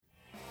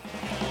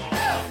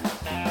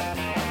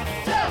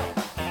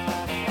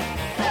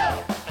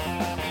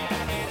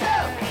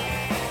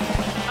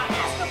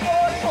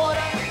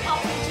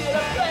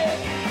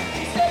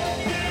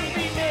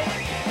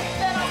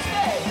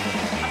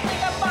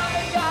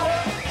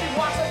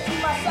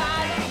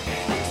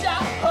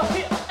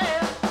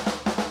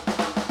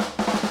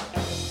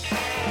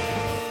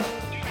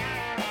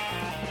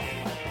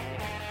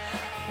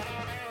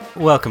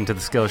Welcome to the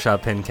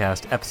Skillshot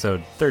Pincast,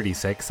 episode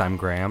 36. I'm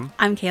Graham.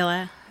 I'm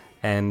Kayla.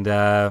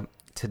 And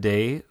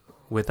today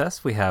with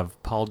us we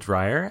have Paul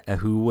Dreyer,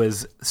 who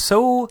was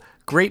so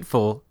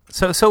grateful.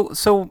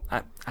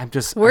 I'm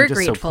just grateful.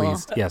 So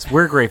pleased. Yes,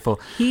 we're grateful.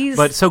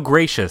 But so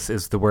gracious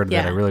is the word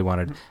that I really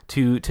wanted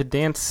to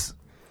dance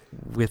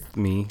with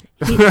me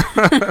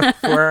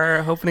for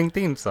our opening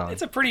theme song.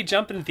 It's a pretty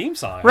jumping theme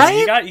song,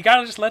 right? I mean, you got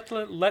to just let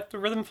the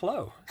rhythm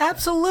flow.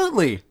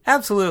 Absolutely.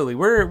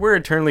 We're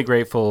eternally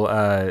grateful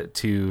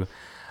to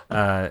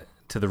the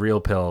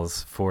Real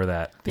Pills for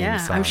that theme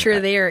song. I'm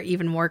sure they are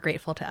even more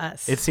grateful to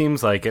us. It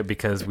seems like it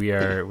because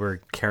we're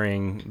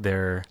carrying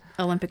their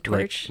Olympic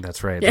torch.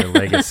 That's right, their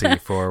legacy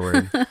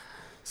forward.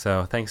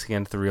 So thanks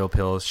again to the Real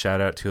Pills.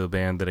 Shout out to a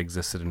band that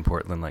existed in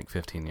Portland like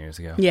 15 years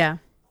ago. Yeah.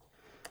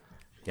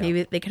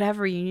 Maybe they could have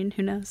a reunion.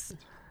 Who knows?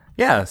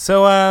 Yeah.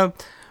 So,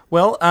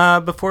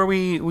 before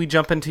we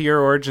jump into your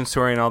origin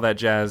story and all that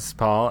jazz,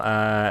 Paul,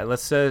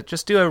 let's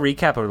just do a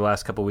recap over the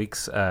last couple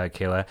weeks,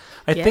 Kayla.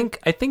 I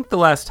think the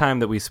last time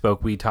that we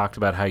spoke, we talked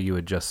about how you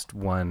had just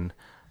won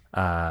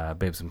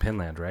Babes in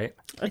Pinland, right?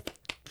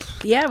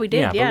 Yeah, we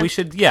did. Yeah, but we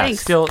should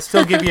Thanks. still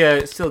give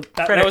you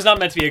That was not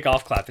meant to be a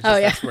golf clap. It's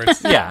just that's where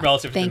it's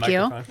relative to the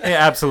microphone.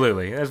 Yeah,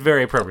 absolutely. That's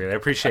very appropriate. I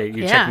appreciate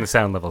you checking the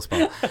sound levels,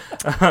 Paul.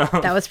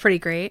 That was pretty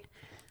great.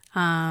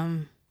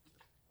 I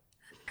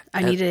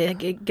need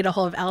to get a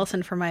hold of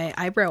Allison for my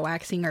eyebrow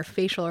waxing or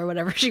facial or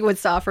whatever she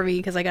wants to offer me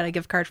because I got a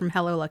gift card from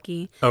Hello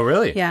Lucky. Oh,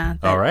 really? Yeah.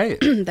 All right.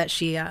 That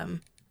she,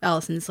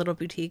 Allison's little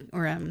boutique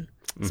or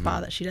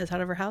spa that she does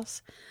out of her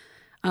house.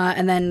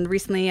 And then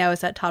recently I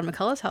was at Todd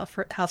McCullough's house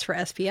for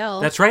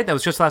SPL. That's right. That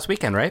was just last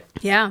weekend, right?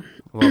 Yeah.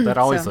 Well, that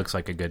always looks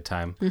like a good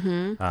time.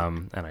 Mm-hmm.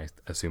 And I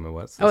assume it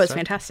was. It's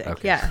fantastic.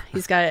 Okay. Yeah.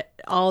 He's got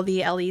all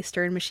the LE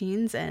Stern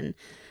machines and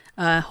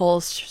a whole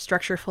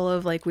structure full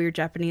of like weird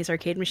Japanese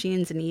arcade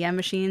machines and EM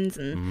machines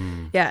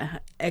and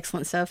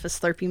excellent stuff. A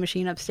Slurpee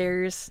machine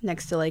upstairs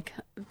next to like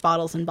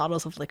bottles and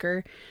bottles of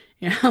liquor.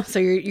 So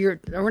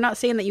we're not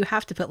saying that you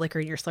have to put liquor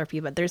in your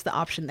Slurpee, but there's the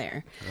option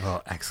there.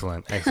 Oh,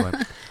 excellent. Well,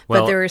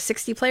 but there were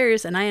 60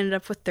 players and I ended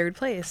up with third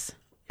place.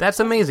 That's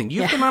amazing.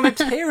 You've been on a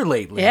tear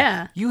lately.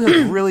 Yeah. You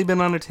have really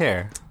been on a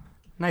tear.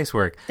 Nice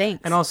work.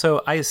 Thanks. And also,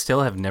 I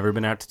still have never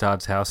been out to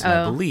Todd's house, and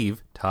I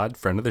believe Todd,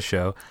 friend of the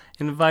show,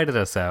 invited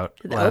us out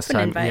last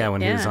time. Invite. When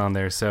he was on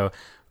there. So,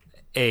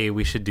 A,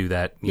 we should do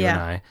that, you and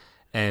I.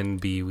 And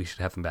B, we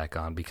should have him back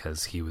on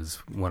because he was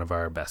one of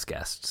our best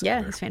guests. Yeah,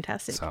 ever. he's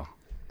fantastic. So,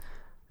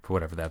 for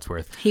whatever that's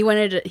worth. He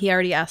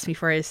already asked me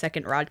for his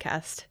second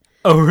Rodcast.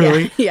 Oh,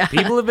 really? Yeah.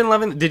 People have been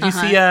loving. Did you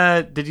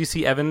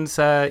see Evan's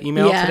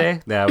email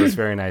today? That was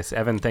very nice.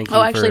 Evan, thank you.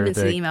 Actually, I didn't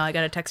see the email. I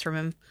got a text from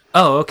him.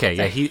 Oh, okay.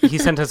 Yeah, he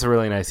sent us a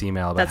really nice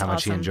email about how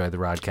much he awesome. enjoyed the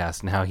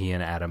Rodcast and how he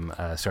and Adam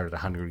started a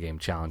 100-game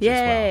challenge Yay.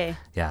 as well.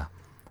 Yeah.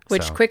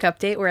 Which, quick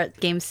update, we're at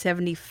game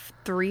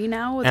 73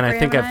 now with And Graham I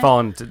think and I've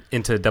fallen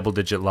into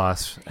double-digit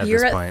loss at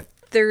You're this point.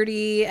 At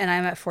 30 and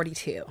I'm at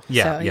 42.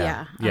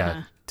 Yeah.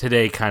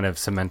 Today kind of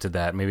cemented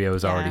that. Maybe I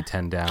was already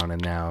 10 down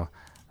and now...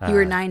 you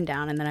were 9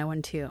 down and then I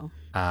won 2.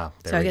 So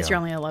I guess you're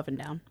only 11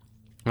 down.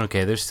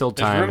 Okay, there's still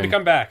time. There's room to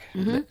come back.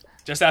 Mm-hmm.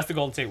 Just ask the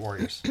Golden State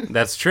Warriors.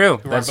 That's true.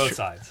 Who are on both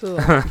sides.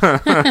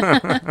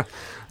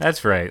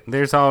 That's right.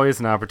 There's always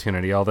an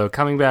opportunity. Although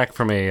coming back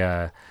from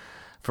a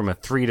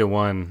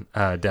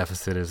 3-1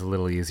 deficit is a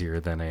little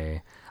easier than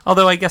a.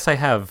 Although I guess I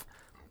have,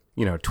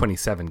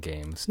 27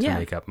 games to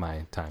make up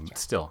my time. But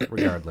still,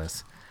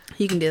 regardless,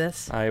 you can do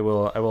this. I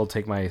will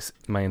take my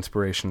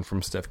inspiration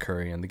from Steph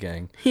Curry and the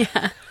gang.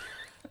 Yeah,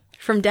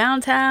 from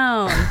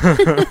downtown.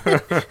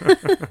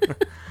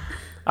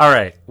 All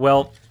right.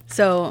 Well.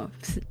 So,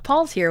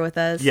 Paul's here with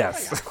us.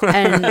 Yes.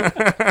 And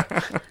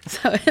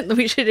so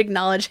we should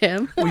acknowledge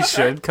him. We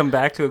should come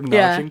back to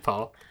acknowledging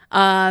Paul.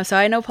 So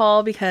I know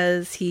Paul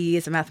because he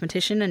is a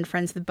mathematician and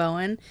friends with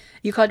Bowen.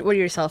 You called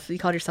yourself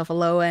a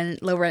low rent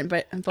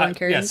Bowen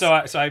Carrigan.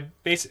 Yeah. So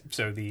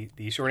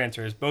the short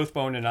answer is both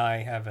Bowen and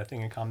I have a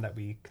thing in common that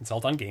we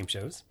consult on game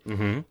shows.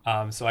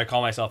 Mm-hmm. So I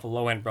call myself a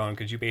low end Bowen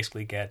because you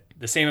basically get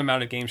the same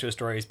amount of game show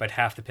stories but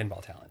half the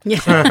pinball talent.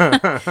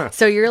 Yeah.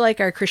 So you're like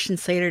our Christian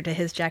Slater to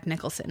his Jack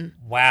Nicholson.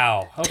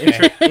 Wow.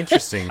 Okay.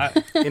 Interesting.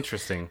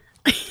 Interesting.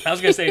 I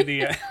was gonna say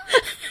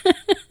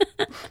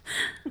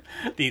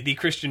the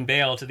Christian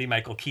Bale to the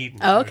Michael Keaton.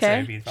 Oh,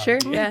 okay. Sure,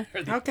 yeah.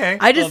 Okay.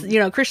 I just,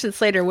 Christian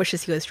Slater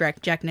wishes he was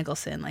Jack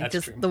Nicholson. Like,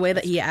 just true. the way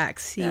that he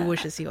acts, he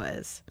wishes he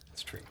was.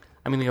 That's true.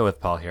 I'm going to go with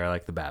Paul here. I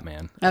like the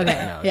Batman.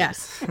 Okay,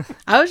 yes.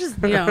 I was just,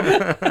 we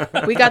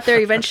got there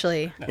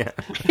eventually. Yeah.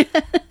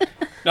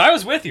 No, I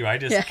was with you. I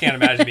just can't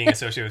imagine being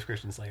associated with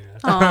Christian Slater.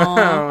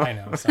 Aww. I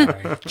know,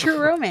 sorry. True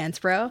romance,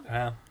 bro.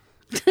 Well,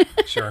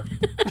 sure.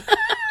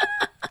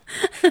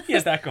 He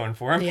has that going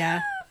for him.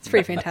 Yeah. It's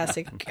pretty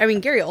fantastic. I mean,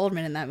 Gary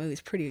Oldman in that movie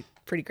is pretty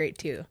great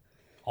too.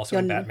 Also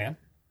in Batman.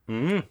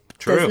 True.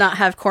 Does not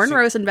have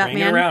cornrows in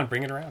Batman.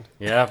 Bring it around.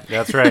 Yeah,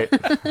 that's right.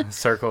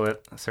 Circle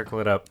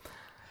it up.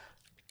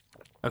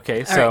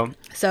 Okay, so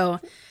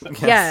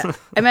yeah,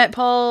 I met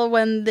Paul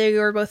when they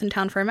were both in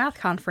town for a math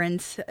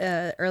conference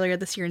earlier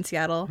this year in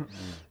Seattle.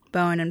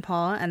 Bowen and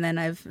Paul, and then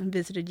I've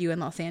visited you in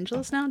Los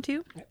Angeles now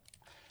too.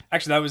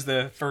 Actually, that was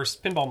the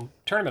first pinball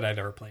tournament I'd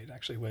ever played.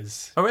 Actually,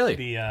 was really?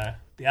 the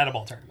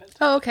Adaball tournament.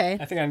 Oh, okay.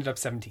 I think I ended up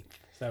 17th.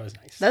 So that was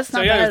nice. That's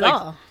not yeah, bad at like,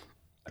 all.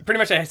 Pretty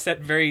much, I set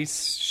very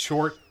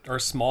short or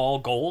small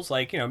goals.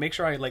 Like, make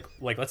sure I like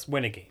let's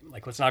win a game.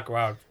 Like, let's not go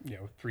out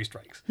 3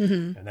 strikes,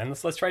 and then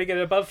let's try to get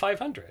it above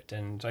 500.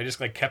 And so I just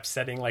kept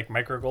setting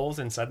micro goals,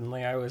 and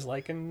suddenly I was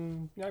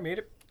and I made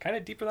it kind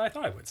of deeper than I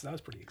thought I would. So that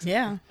was pretty exciting.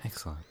 Yeah.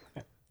 Excellent.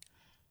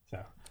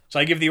 So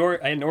I give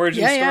an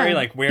origin story,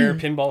 where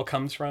pinball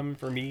comes from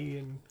for me,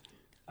 and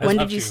when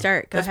did you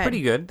start? Go That's ahead.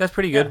 pretty good. That's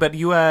pretty good. But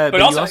you, but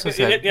you also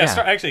said,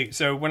 actually.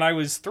 So when I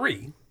was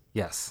 3,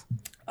 yes,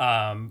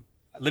 I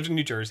lived in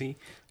New Jersey.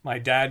 My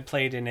dad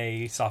played in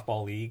a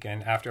softball league,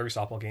 and after every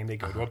softball game, they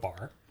go to a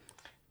bar,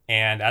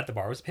 and at the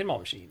bar was a pinball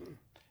machine,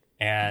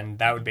 and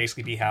that would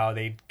basically be how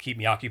they'd keep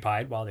me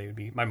occupied while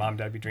my mom and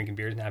dad would be drinking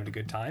beers and having a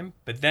good time.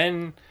 But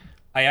then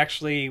I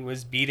actually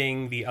was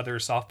beating the other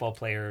softball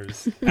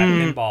players at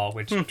pinball,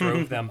 which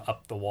drove them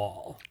up the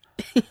wall.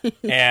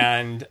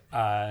 And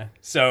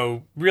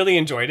so really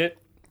enjoyed it.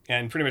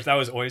 And pretty much that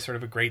was always sort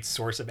of a great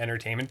source of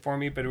entertainment for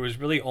me. But it was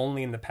really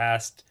only in the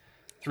past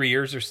 3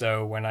 years or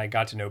so when I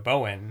got to know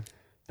Bowen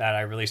that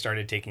I really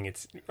started taking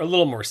it a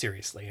little more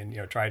seriously and,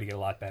 tried to get a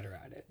lot better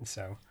at it. And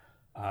so,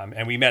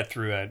 and we met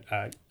through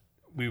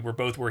we were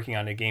both working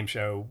on a game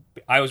show.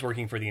 I was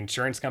working for the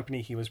insurance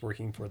company. He was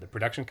working for the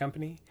production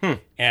company.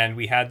 And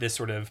we had this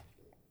sort of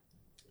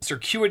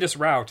circuitous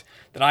route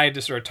that I had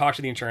to sort of talk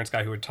to the insurance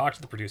guy who would talk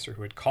to the producer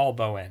who would call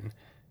Bowen,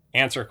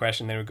 answer a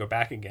question, then would go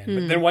back again.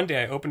 But then one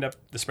day I opened up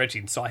the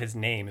spreadsheet and saw his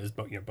name as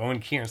Bowen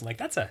Kearns. I'm like,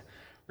 that's a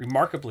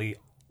remarkably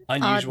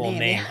unusual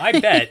name. I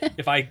bet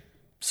if I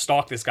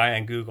stalk this guy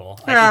on Google,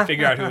 I can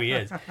figure out who he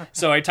is.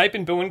 So I type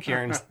in Bowen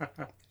Kearns,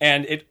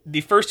 and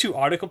the first 2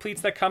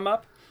 autocompletes that come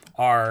up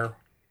are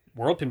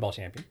World Pinball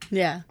Champion.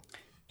 Yeah.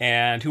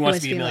 And Who Wants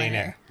to Be a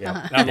Millionaire. Yep.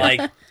 And I'm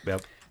like,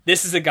 Yep.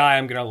 this is a guy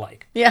I'm going to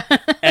like. Yeah.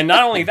 And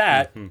not only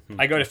that,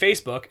 I go to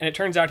Facebook, and it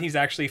turns out he's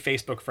actually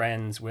Facebook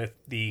friends with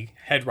the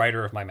head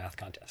writer of my math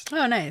contest.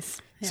 Oh,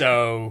 nice. Yeah.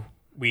 So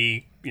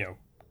we,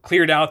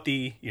 cleared out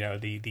the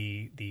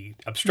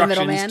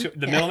obstructions,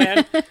 the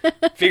middleman,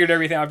 figured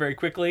everything out very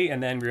quickly,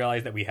 and then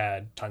realized that we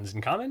had tons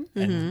in common,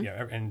 and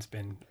and it's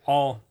been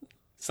all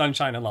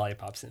sunshine and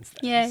lollipops since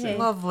then. Yeah, So,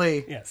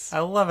 Lovely. yes. I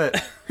love it.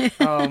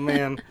 Oh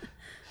man.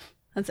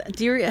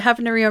 Do you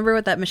happen to remember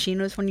what that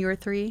machine was when you were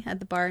 3 at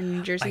the bar in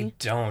New Jersey? I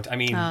don't. I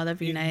mean, oh, that'd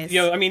be nice.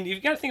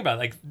 You've got to think about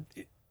it,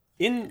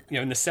 in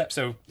the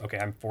so okay,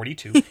 I'm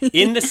 42.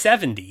 In the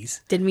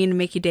 70s. Didn't mean to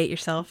make you date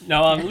yourself.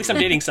 No, at least I'm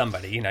dating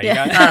somebody. You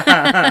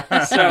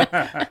got so.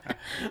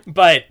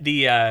 But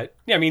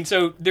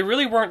so there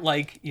really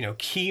weren't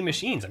key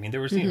machines. I mean,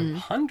 there was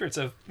hundreds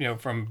of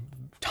from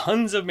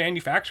tons of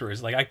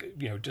manufacturers. I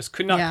just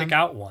could not pick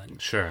out one.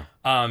 Sure.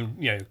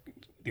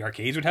 The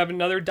arcades would have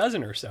another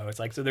dozen or so. It's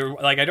so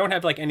there I don't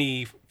have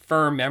any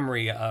firm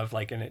memory of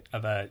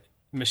a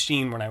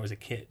machine when I was a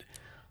kid.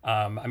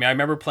 I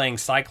remember playing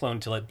Cyclone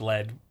till it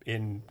bled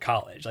in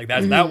college.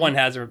 That one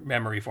has a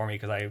memory for me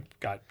because I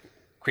got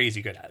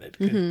crazy good at it.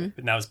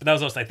 But that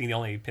was also I think the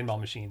only pinball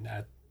machine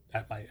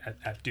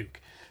at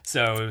Duke.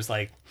 So it was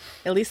at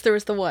least there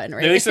was the one,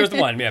 right? At least there was the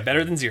one. Yeah,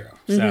 better than 0.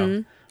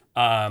 So.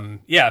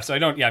 So I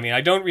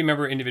don't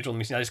remember individual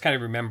machines. I just kind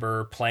of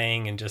remember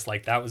playing and just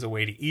that was a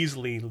way to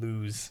easily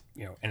lose,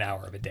 an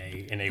hour of a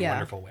day in a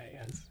wonderful way.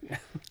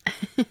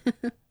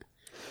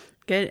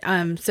 Good.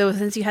 So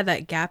since you had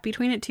that gap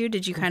between it too,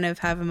 did you kind of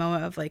have a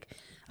moment of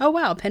oh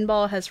wow,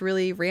 pinball has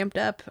really ramped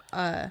up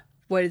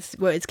what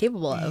it's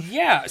capable of?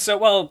 Yeah. So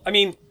well, I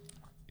don't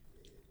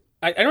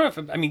know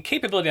if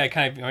capability.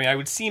 I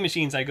would see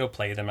machines, I go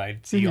play them,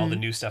 I'd see all the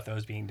new stuff that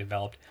was being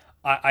developed.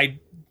 I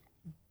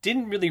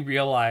didn't really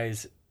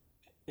realize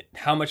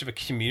how much of a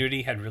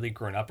community had really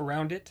grown up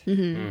around it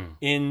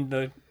in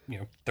the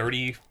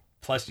 30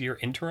 plus year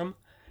interim,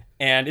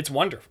 and it's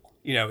wonderful.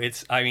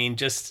 It's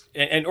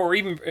or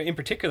even in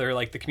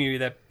particular the community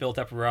that built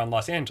up around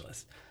Los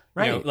Angeles.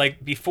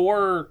 Right.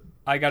 Before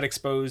I got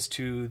exposed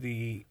to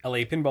the LA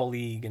Pinball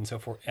League and so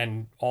forth,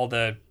 and all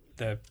the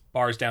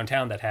bars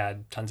downtown that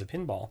had tons of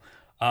pinball.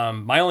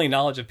 My only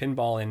knowledge of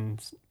pinball in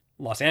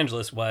Los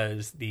Angeles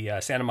was the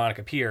Santa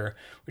Monica Pier,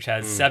 which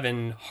has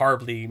 7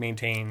 horribly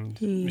maintained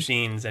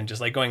machines, and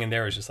just going in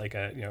there is just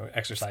a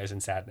exercise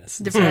in sadness.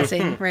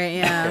 Depressing, right?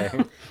 Yeah.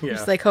 Okay. Yeah.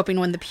 Just hoping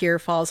when the pier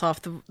falls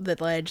off the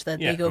ledge that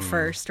they go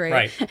first,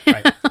 right?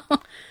 Right.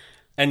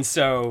 And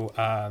so,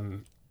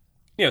 now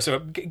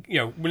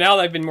that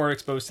I've been more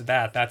exposed to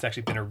that, that's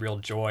actually been a real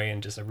joy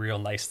and just a real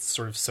nice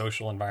sort of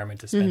social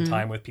environment to spend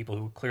time with people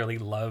who clearly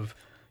love,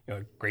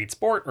 great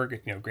sport or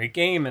great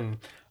game. And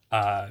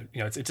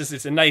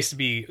it's nice to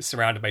be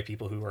surrounded by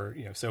people who are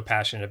so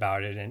passionate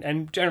about it,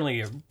 and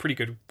generally a pretty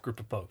good group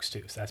of folks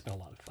too. So that's been a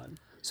lot of fun.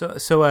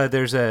 So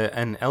there's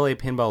an LA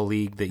Pinball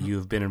League that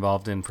you've been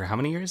involved in for how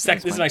many years?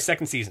 This is my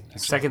second season. Actually.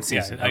 Second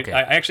season. Yeah, okay.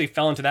 I actually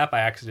fell into that by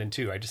accident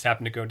too. I just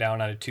happened to go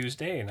down on a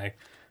Tuesday, and I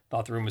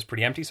thought the room was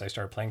pretty empty, so I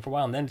started playing for a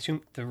while, and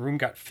then the room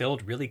got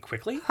filled really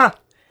quickly. Huh.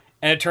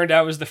 And it turned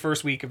out it was the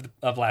first week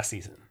of last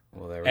season.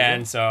 Well, there we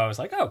And so I was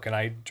like, oh, can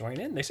I join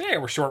in? They say, hey,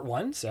 we're short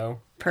one, so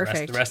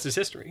Perfect. The rest is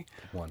history.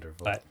 go.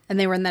 Wonderful. But And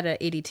they run that at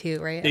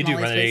 82, right? they At do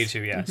Molly's run at base?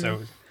 82, yeah.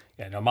 So,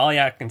 yeah, no, Molly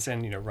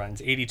Atkinson, runs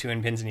 82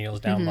 in Pins and Needles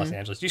down in Los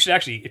Angeles. You should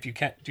actually, if you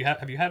can,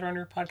 have you had her on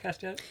your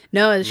podcast yet?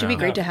 No, it should be No.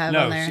 great to have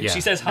no, on there.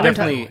 She says hi.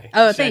 Definitely. by the way.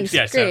 Oh, She said- thanks.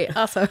 yeah, so- Great.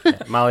 Awesome.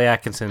 Molly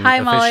Atkinson, Hi,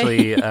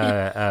 Molly. officially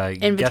guest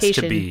to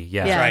Invitation. be.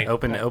 Yeah, Yeah. Right.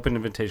 Open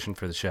invitation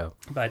for the show.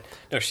 But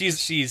no,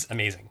 she's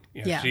amazing.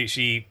 Yeah.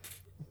 She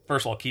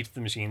first of all keeps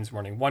the machines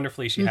running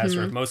wonderfully. She has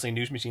sort of mostly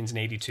new machines in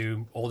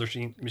 82, older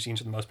machines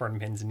for the most part in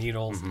Pins and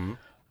Needles,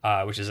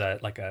 which is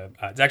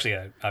it's actually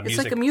a music. It's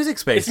like a music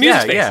space. It's music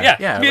yeah, space, yeah, yeah.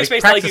 yeah. Music like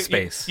space. practice Like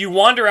you, space. you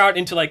wander out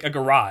into like a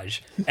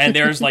garage, and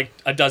there's like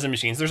a dozen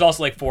machines. There's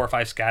also like 4 or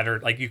 5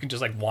 scattered. Like you can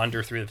just like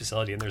wander through the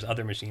facility, and there's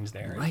other machines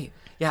there. Right.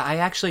 Yeah, I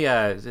actually,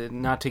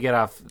 not to get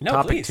off No,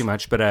 topic please. too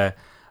much, but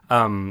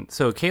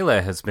so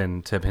Kayla has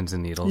been to Pins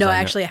and Needles. No, I know.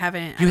 actually, I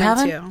haven't. You I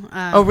went haven't?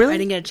 to. Oh, really? I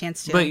didn't get a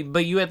chance to.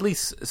 But you at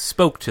least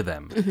spoke to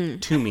them,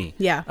 to me.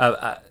 Yeah.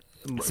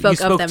 Spoke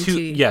of them to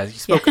to you. Yeah, you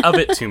spoke of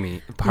it to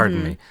me.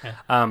 Pardon me.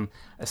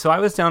 So I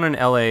was down in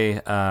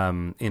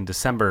LA in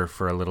December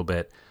for a little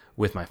bit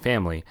with my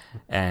family,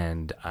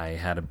 and I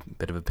had a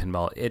bit of a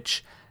pinball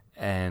itch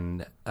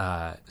and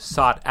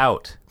sought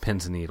out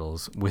Pins and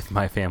Needles with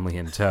my family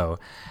in tow.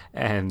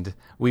 And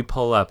we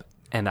pull up,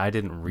 and I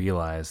didn't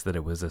realize that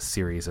it was a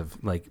series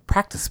of like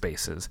practice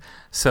spaces.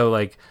 So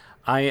like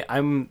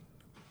I'm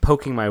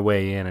poking my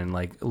way in and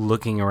like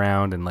looking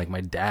around, and like my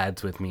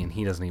dad's with me and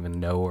he doesn't even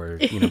know or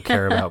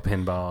care about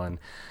pinball, and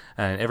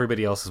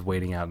everybody else is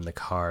waiting out in the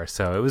car,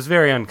 so it was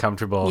very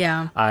uncomfortable.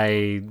 Yeah.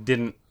 I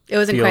didn't It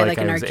wasn't feel quite like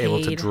like an I was able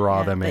to arcade,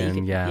 draw them that you in.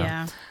 could-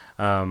 Yeah.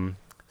 yeah.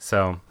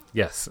 So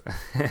yes.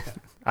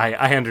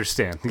 I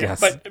understand.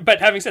 Yes. But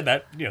having said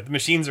that, the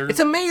machines are it's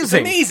amazing. It's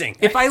amazing.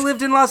 If I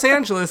lived in Los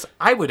Angeles,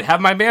 I would have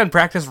my band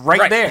practice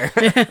right there.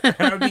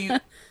 I would be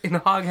in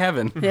hog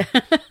heaven. Yeah.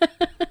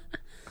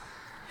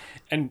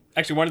 And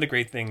actually, one of the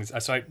great things,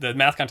 the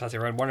math contest I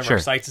run, one of Sure.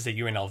 our sites is at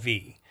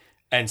UNLV,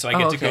 and so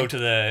I get to go to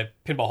the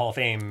Pinball Hall of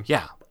Fame.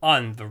 Yeah.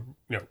 On the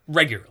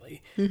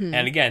regularly,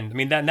 and again, I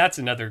mean that's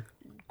another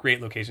great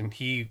location.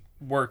 He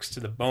works to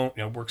the bone,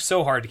 works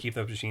so hard to keep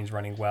those machines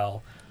running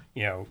well.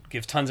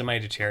 Gives tons of money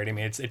to charity. I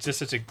mean, it's just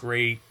such a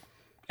great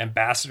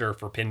ambassador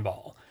for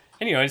pinball,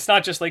 and it's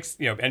not just like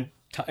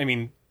I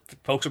mean,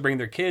 folks will bring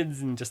their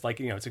kids, and just like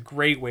it's a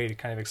great way to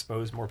kind of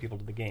expose more people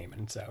to the game,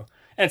 and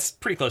it's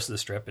pretty close to the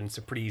Strip, and it's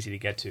pretty easy to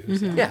get to.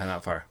 So. Yeah,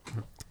 not far.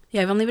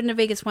 Yeah, I've only been to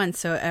Vegas once,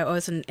 so I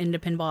wasn't into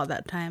pinball at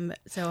that time.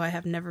 So I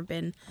have never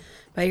been.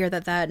 But I hear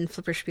that and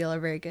Flipper Spiel are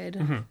very good.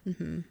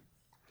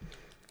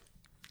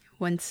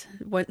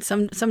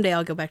 Someday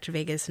I'll go back to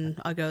Vegas and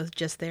I'll go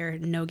just there,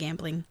 no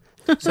gambling.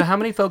 So how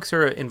many folks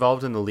are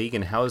involved in the league,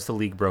 and how is the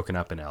league broken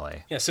up in LA?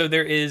 Yeah, so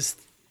there is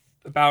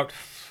about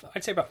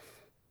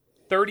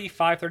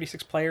 35,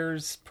 36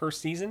 players per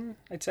season,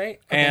 I'd say.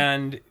 Okay.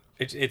 And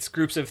it's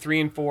groups of 3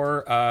 and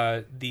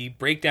 4. The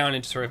breakdown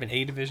into sort of an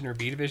A division or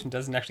B division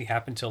doesn't actually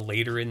happen until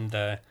later in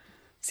the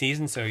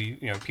season. So,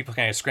 people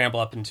kind of scramble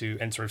up and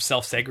sort of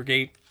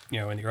self-segregate,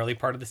 in the early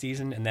part of the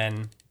season, and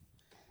then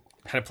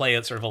kind of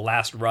play sort of a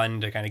last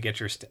run to kind of get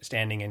your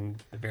standing in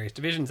the various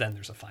divisions. Then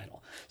there's a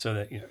final. So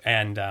that,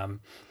 and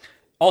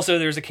also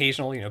there's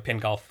occasional, pin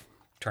golf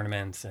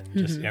tournaments and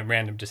just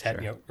random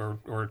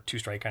or two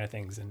strike kind of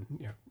things, and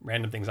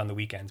random things on the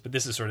weekends. But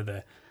this is sort of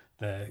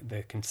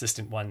the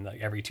consistent one, like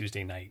every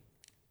Tuesday night.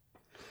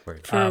 For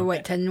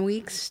 10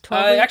 weeks,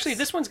 12 weeks? Actually,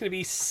 this one's going to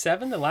be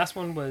 7. The last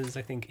one was,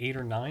 I think, 8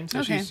 or 9. So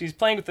Okay. she's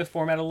playing with the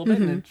format a little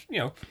bit, and it's,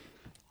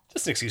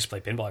 just an excuse to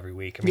play pinball every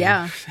week. I mean,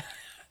 Yeah.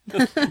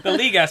 the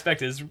league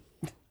aspect is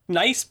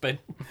nice, but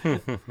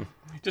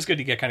just good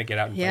to get out and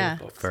play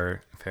with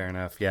folks. Fair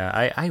enough.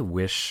 Yeah, I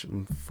wish,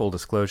 full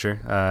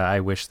disclosure, I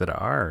wish that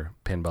our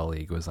pinball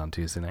league was on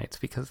Tuesday nights,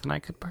 because then I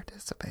could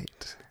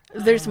participate.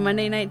 There's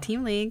Monday night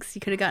team leagues.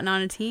 You could have gotten on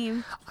a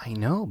team. I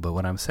know, but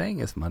what I'm saying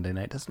is Monday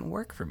night doesn't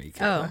work for me,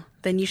 Kayla. Oh,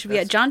 then you should be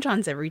at John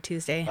John's every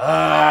Tuesday.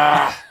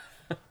 Oh,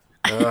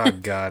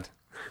 God.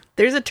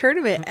 There's a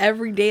tournament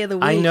every day of the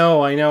week. I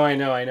know,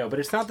 but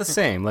it's not the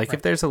same. Like,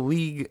 if there's a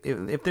league,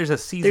 if there's a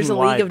season, There's a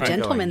league of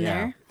gentlemen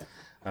there.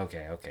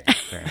 Okay,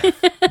 fair enough.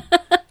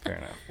 Fair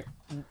enough.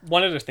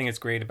 One other thing that's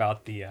great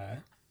about the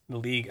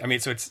league, I mean,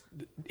 so it's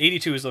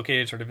 82 is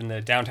located sort of in the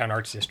downtown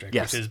arts district,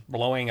 Yes. which is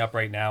blowing up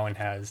right now and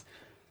has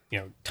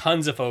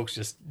tons of folks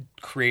just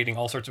creating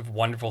all sorts of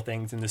wonderful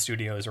things in the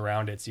studios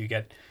around it. So you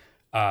get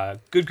a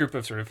good group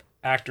of sort of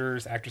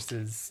actors,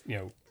 actresses,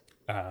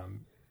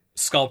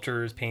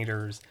 sculptors,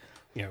 painters,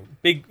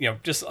 big,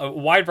 just a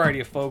wide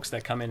variety of folks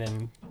that come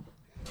in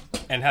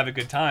and have a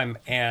good time.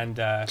 And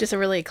Just a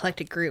really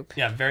eclectic group.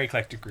 yeah, very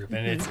eclectic group,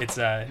 and it's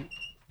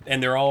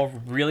and they're all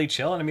really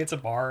chill. And I mean, it's a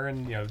bar,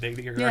 and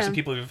there are some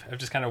people who have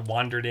just kind of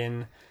wandered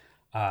in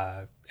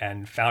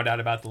and found out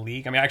about the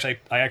league. I mean,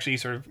 I actually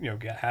sort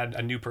of had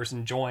a new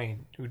person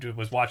join who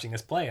was watching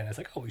us play, and I was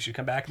like, oh, we should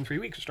come back in 3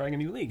 weeks. We're starting a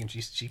new league, and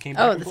she came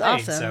back and that's played.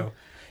 awesome. So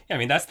yeah, I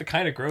mean, that's the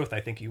kind of growth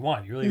I think you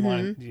want. You really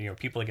want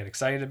people to get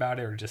excited about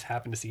it or just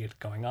happen to see it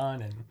going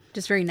on, and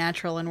Just very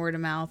natural and word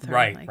of mouth. Or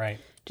right.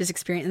 Just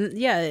experience. And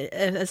yeah,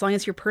 as long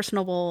as you're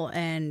personable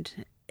and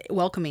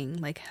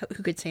welcoming, like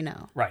who could say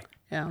no? Right.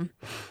 Yeah.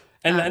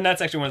 And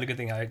that's actually one of the good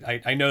things.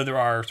 I know there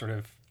are sort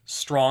of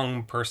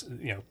strong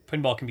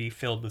pinball can be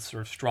filled with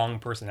sort of strong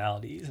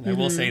personalities, and I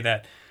will say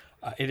that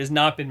it has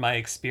not been my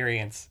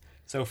experience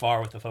so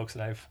far with the folks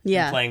that I've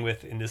been playing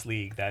with in this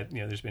league that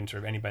there's been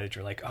sort of anybody that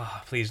you're like,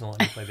 oh, please don't let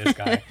me play this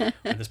guy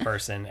or this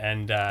person.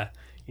 And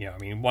I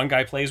mean, one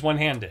guy plays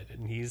one-handed,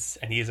 and he's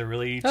a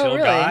really chill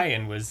guy,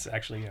 and was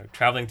actually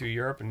traveling through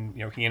Europe, and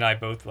he and I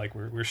both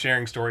we're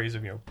sharing stories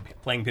of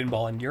playing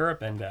pinball in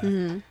Europe,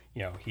 and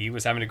he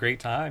was having a great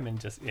time, and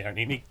just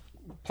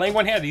playing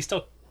one-handed, he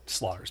still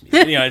slaughters me.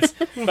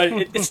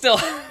 It's still.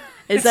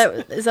 Is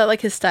that like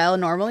his style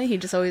normally? He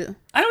just always.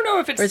 I don't know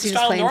if it's Or is he his just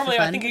style playing for normally.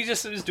 I fun? think he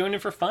just is doing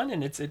it for fun,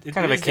 and it's Kind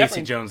of a is Casey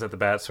definitely- Jones at the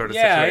bat sort of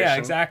situation. Yeah,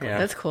 exactly.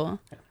 That's cool.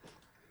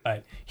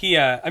 But he,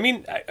 I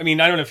mean, I don't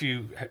know if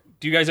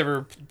do you guys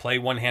ever play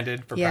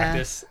one-handed for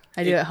practice?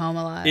 I do at home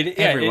a lot.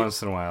 Every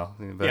once in a while.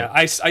 But Yeah,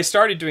 I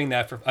started doing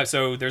that for.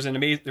 So there's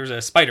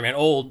a Spider-Man,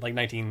 old like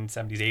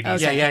 1970s, 80s.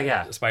 Okay.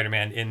 Yeah.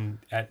 Spider-Man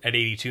at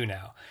 82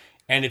 now,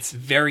 and it's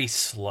very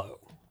slow,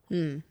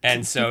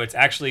 and so it's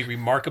actually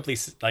remarkably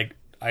like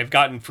I've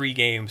gotten free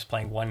games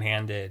playing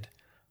one-handed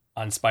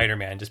on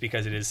Spider-Man just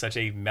because it is such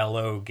a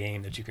mellow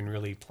game that you can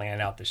really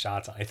plan out the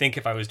shots on. I think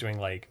if I was doing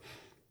like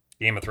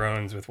Game of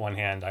Thrones with one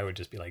hand, I would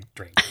just be like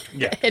drink.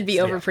 Yeah. It'd be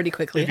over pretty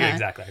quickly. Huh?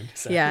 Exactly.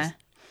 So, Yeah.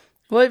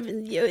 Well,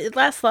 it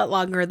lasts a lot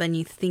longer than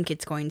you think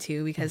it's going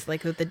to because,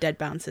 like, with the dead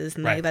bounces,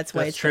 and Right. that's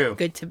why That's it's true.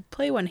 good to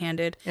play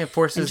one-handed. It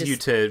forces And you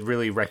just- to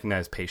really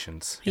recognize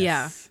patience.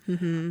 Yeah.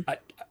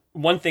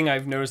 One thing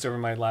I've noticed over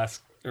my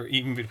last, or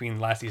even between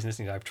last season and this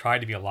season, I've tried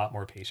to be a lot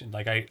more patient.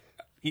 Like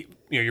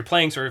you're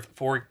playing sort of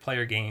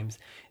 4-player games,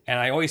 and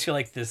I always feel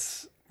like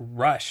this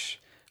rush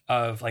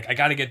of like I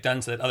got to get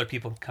done so that other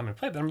people can come and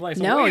play. But I'm like,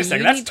 No, wait a you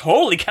second, that's need-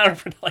 totally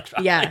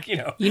counterproductive. Yeah. Like,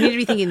 You need to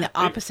be thinking the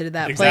opposite of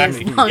that.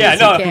 Exactly. Play as long Yeah, as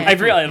no, you can. I've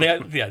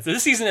realized. Yeah, so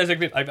this season,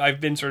 I've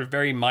been sort of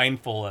very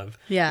mindful of,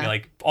 Yeah.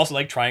 like also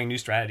like trying new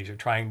strategies or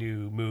trying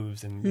new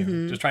moves, and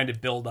Mm-hmm. just trying to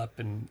build up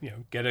and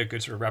get a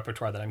good sort of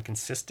repertoire that I'm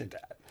consistent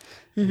at.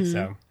 Mm-hmm. And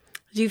so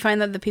Do you find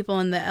that the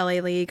people in the LA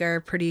League are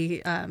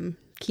pretty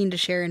keen to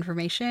share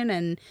information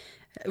and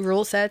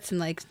rule sets and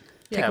like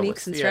Yeah, techniques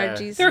what's and the,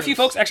 strategies? there are a few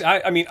folks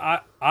actually.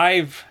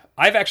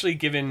 I've actually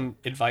given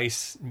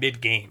advice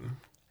mid game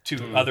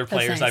to other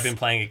players nice. I've been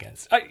playing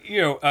against.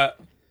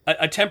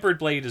 A tempered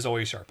blade is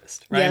always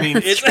sharpest, right? Yeah, I mean,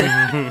 that's it's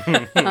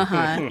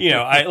Uh-huh.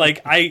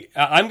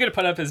 I'm going to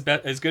put up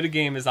as good a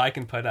game as I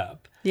can put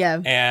up.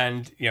 Yeah.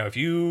 And if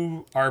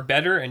you are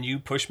better and you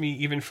push me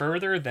even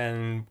further,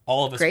 then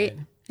all of us Great.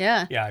 win.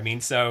 Yeah. Yeah, I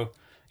mean, so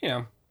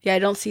Yeah, I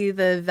don't see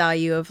the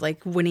value of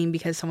like winning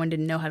because someone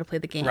didn't know how to play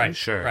the game. right,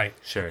 Sure, right,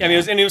 sure, Yeah, I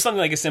mean, it was something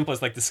like as simple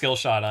as like the skill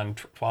shot on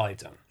Twilight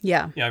Zone.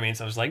 Yeah. You know what I mean?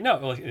 So I was like,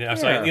 no.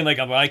 So Yeah. like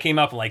when I came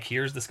up, like,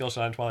 here's the skill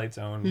shot on Twilight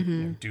Zone.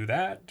 Mm-hmm. Do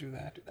that.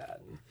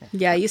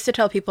 Yeah, I used to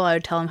tell people I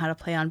would tell them how to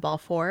play on ball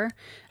 4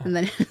 and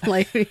then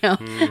like,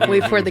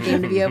 wait for the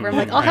game to be over. I'm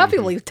like, I'll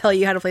happily tell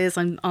you how to play this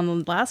on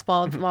the last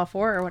ball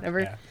 4 or whatever.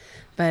 Yeah.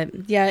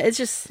 But yeah,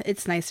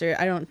 it's nicer.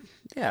 I don't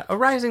Yeah, a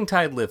rising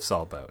tide lifts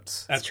all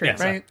boats. That's true. yes,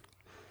 Right?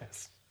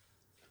 Yes.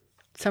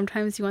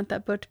 sometimes you want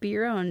that boat to be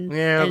your own.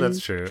 Yeah, and that's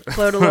true.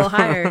 Float a little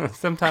higher.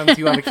 Sometimes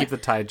you want to keep the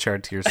tide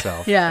chart to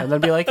yourself. Yeah. And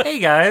then be like, hey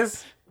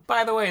guys,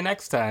 by the way,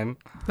 next time,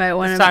 Might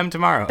want this to time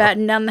tomorrow.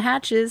 batten down the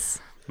hatches.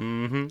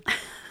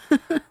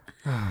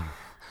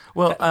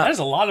 Well, That is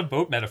a lot of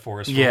boat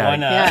metaphors for yeah. one.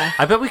 Yeah.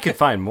 I bet we could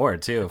find more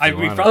too. If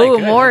we wanted. probably Oh,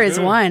 could. more That's is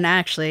good. one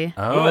actually.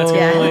 Oh, that's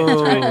Yeah. good.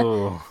 That's right.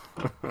 Oh.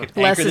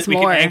 Less is We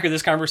more. can anchor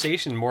this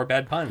conversation. More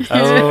bad puns. Oh,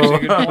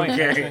 That's a good point.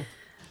 okay.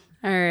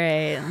 All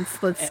right,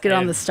 let's get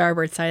on the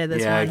starboard side of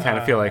this Yeah, I one. kind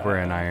of feel like we're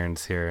in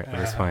irons here at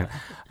this point.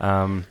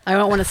 I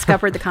don't want to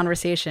scupper the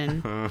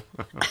conversation.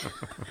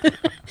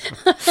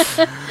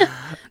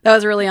 That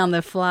was really on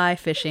the fly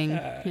fishing.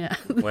 Yeah.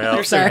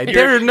 Well, sorry.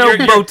 there are no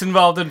boats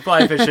involved in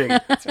fly fishing.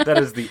 That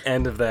is the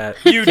end of that.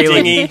 You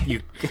Kayla, dinghy.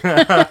 You,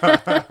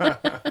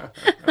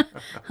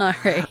 All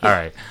right. all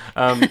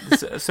right.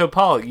 So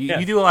Paul, Yeah.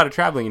 you do a lot of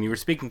traveling, and you were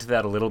speaking to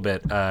that a little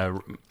bit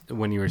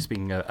when you were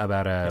speaking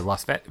about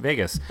Las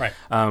Vegas. Right.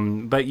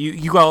 But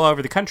you go all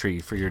over the country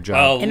for your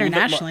job.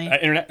 Internationally.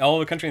 All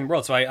over the country and the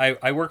world. So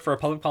I work for a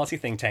public policy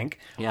think tank.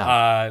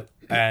 Yeah.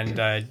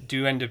 And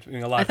do end up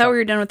doing a lot. I thought we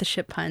were done with the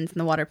ship puns and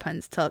the water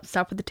puns.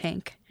 Stop with the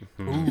tank.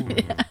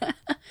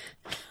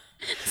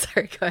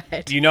 Sorry, go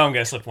ahead. You know I'm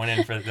going to slip one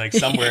in for like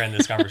somewhere in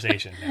this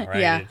conversation now, right?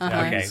 Yeah,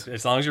 uh-huh. Okay,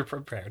 as long as you're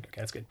prepared.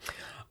 Okay, that's good.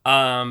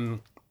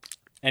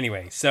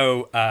 Anyway,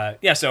 so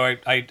so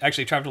I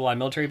actually traveled to a lot of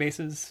military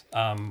bases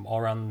all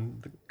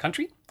around the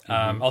country.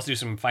 Also do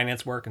some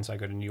finance work, and so I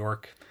go to New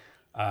York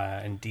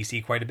and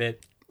DC quite a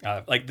bit.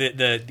 like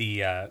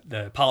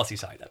the policy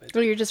side of it.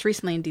 Well, you're just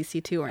recently in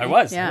DC too, weren't I you?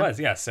 was,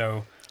 yeah.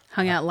 So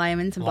hung out at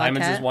Lyman's and Black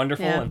Lyman's Cat. is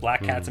wonderful, Yeah. and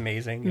Black Cat's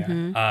amazing.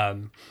 Yeah.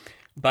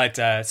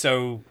 But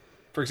so,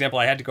 for example,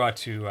 I had to go out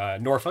to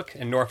Norfolk,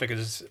 and Norfolk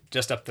is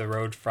just up the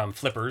road from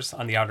Flippers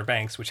on the Outer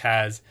Banks, which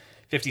has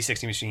 50,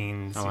 60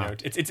 machines. Oh, You wow. know,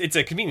 it's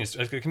a convenience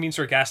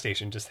store gas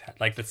station, just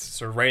like that's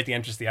sort of right at the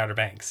entrance to the Outer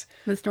Banks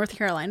That's North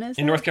Carolina, is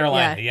in it? North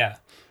Carolina. Yeah.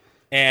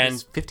 And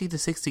It's 50 to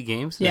 60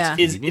 games. in a Yeah. it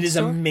is convenience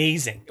store?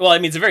 amazing. Well, I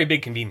mean, it's a very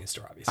big convenience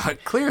store, obviously.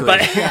 Clearly.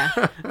 But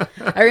Yeah.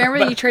 I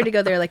remember you tried to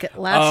go there like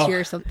last year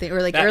or something,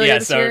 or like earlier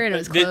this year, and it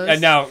was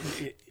closed. Now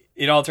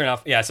it all turned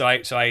off. Yeah, so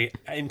I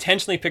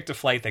intentionally picked a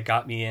flight that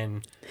got me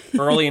in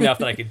early enough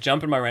that I could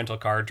jump in my rental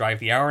car, drive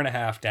the hour and a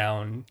half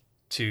down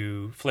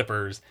to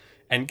Flippers,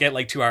 and get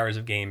like 2 hours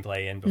of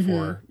gameplay in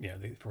before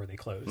before they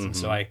close. And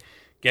so I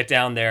get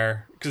down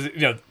there because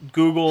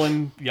Google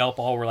and Yelp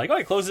all were like, "Oh,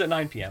 it closes at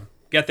 9 p.m."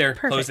 Get there,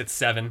 close at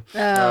 7.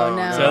 Oh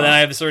no! So then I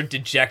have a sort of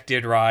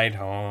dejected ride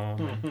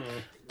home.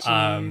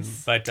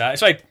 But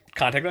so I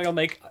contacted them. I'll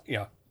make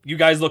you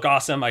guys look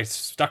awesome. I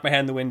stuck my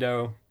head in the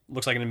window.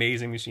 Looks like an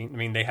amazing machine. I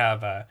mean, they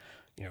have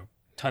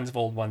tons of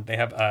old ones. They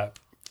have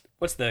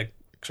what's the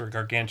sort of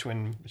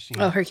gargantuan machine?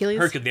 Oh,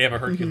 Hercules? They have a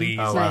Hercules.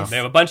 Oh, wow. They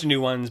have a bunch of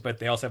new ones, but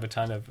they also have a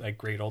ton of like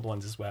great old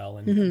ones as well.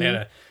 And they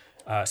had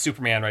a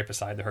Superman right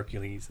beside the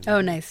Hercules. And,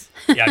 Oh, nice.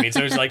 yeah, I mean,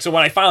 so it was like, so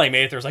when I finally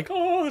made it, there was like,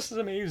 oh, this is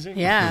amazing.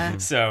 Yeah.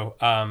 So,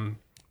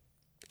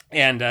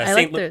 and I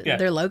St. like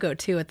their logo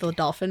too, with the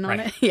dolphin on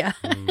Right. it. Yeah.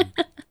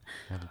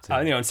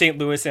 In St.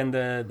 Louis and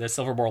the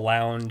Silver Boar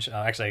Lounge,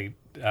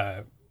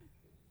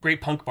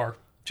 great punk bar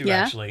too.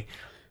 Yeah? Actually,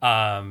 Good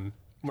last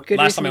reason time to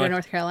I go to went,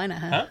 North Carolina,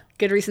 huh? Huh?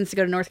 Good reasons to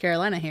go to North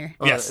Carolina here.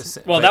 yes.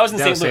 But Well, that was in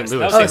down St. Louis.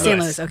 That was Oh, St. St.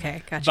 Louis. Louis.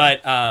 Okay, gotcha.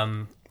 But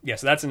yeah,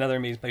 so that's another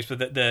amazing place.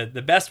 But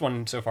the best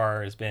one so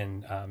far has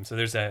been so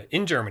there's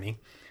in Germany,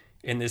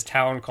 in this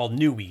town called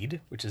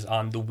Neuwied, which is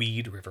on the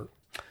Weed River.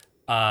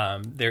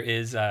 There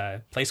is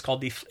a place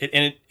called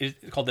it's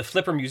called the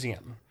Flipper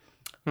Museum,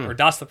 or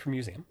Das Flipper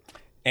Museum,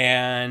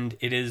 and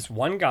it is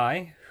one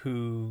guy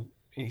who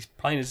he's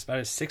probably in about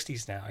his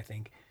 60s now, I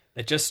think,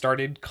 that just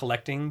started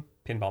collecting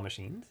pinball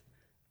machines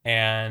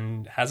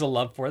and has a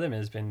love for them and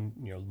has been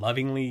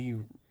lovingly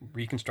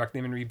reconstructing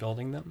them and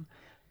rebuilding them.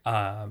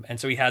 And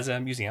so he has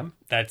a museum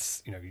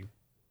that's you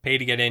pay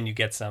to get in, you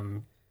get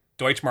some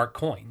Deutschmark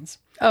coins.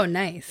 Oh,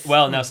 nice.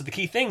 Well, now, so the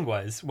key thing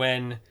was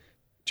when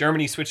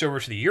Germany switched over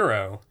to the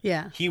euro,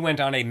 Yeah. he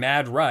went on a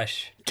mad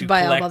rush to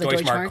buy all collect the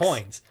Deutschmark Deutschmarks?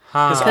 coins.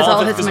 Huh.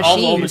 all his the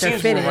machines old are machines were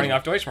fitted. running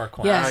off Deutschmark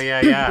coins. Yeah. Oh,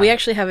 yeah. We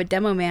actually have a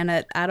demo man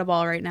at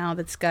Adaball right now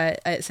that's got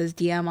it says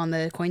DM on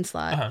the coin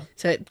slot,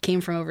 so it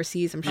came from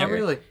overseas. I'm sure. Oh,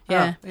 really?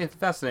 Yeah. Oh,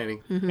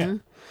 fascinating. Yeah.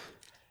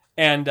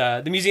 And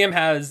the museum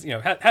has,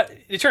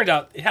 it turned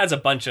out it has a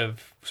bunch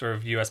of sort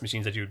of U.S.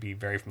 machines that you would be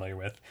very familiar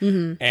with,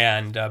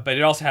 and but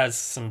it also has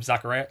some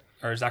Zachariah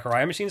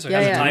machines. So it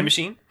has a time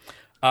machine.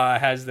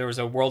 There was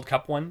a World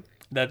Cup one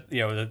that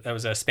that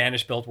was a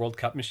Spanish built World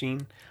Cup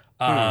machine.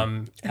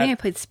 I think I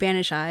played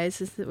Spanish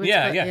Eyes. Is it what's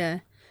Yeah, called? yeah.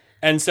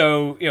 And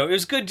so, it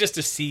was good just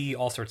to see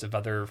all sorts of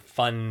other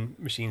fun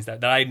machines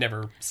that I'd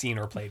never seen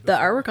or played The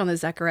before. artwork on the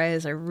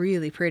Zacharias are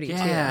really pretty too.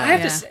 Yeah. I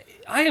have to say,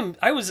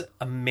 I was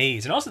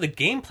amazed, and also the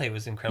gameplay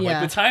was incredible.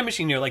 Yeah. Like the time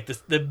machine, like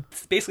the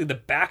basically the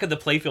back of the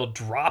playfield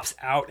drops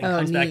out and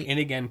comes back neat. in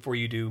again for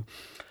you to,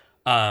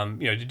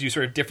 to do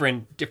sort of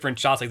different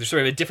shots. Like there's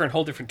sort of a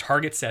whole different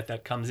target set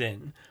that comes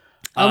in.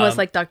 Almost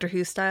like Doctor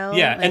Who style.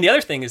 Yeah, like- and the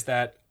other thing is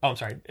that I'm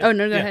sorry. Oh,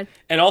 no, go Yeah. ahead.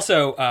 And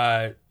also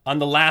on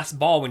the last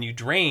ball, when you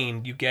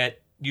drain, you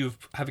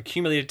have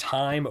accumulated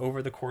time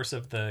over the course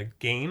of the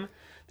game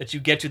that you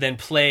get to then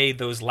play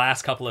those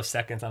last couple of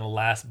seconds on the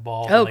last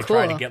ball. Oh, and, like,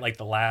 try to cool. get like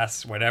the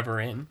last whatever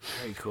in.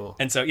 Very cool.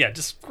 And so yeah,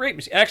 just great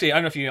machine. Actually, I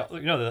don't know if you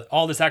know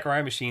all the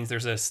Zachariah machines.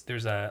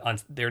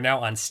 They're now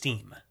on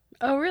Steam.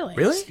 Oh, really?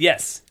 Really?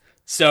 Yes.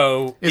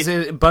 So Is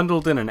it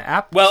bundled in an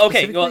app? well,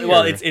 okay. specifically,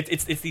 Well, or-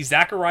 it's these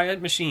Zachariah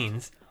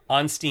machines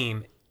on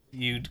Steam.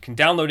 You can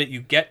download it.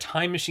 You get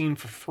Time Machine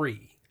for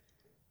free,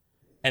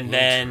 and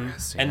then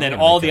Interesting. I'm gonna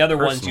all make the a other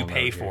ones personal you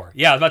pay note for. here.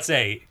 Yeah, I was about to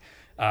say.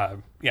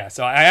 Yeah,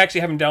 so I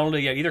actually haven't downloaded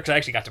it yet either because I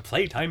actually got to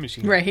play Time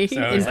Machine Right, So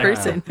in it's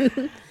like-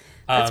 person.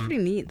 That's pretty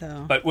neat,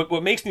 though. But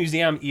what makes the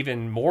museum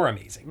even more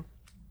amazing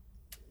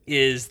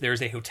is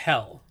there's a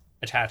hotel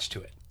attached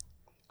to it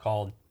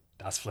called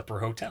Das Flipper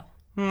Hotel,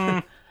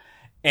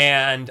 and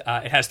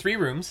it has 3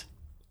 rooms.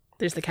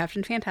 There's the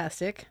Captain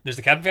Fantastic, There's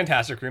the Captain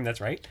Fantastic room. That's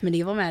right.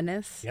 Medieval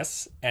Madness.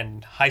 Yes,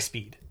 and High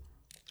Speed.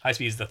 High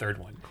Speed is the third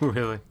one.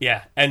 really?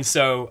 Yeah, and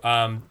so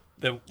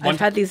the one I've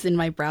had these in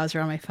my browser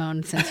on my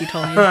phone since you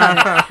told me about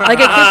it. Like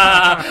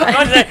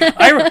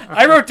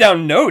I wrote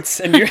down notes,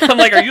 and I'm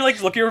like, "Are you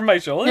like looking over my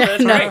shoulder?"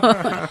 That's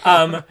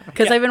right.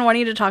 because I've been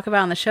wanting to talk about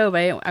it on the show,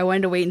 but I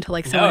wanted to wait until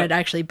like someone had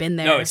actually been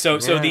there. No, so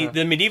Yeah.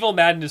 the Medieval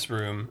Madness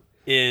room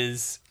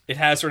it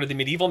has sort of the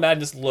Medieval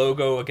Madness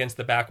logo against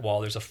the back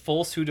wall. There's a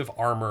full suit of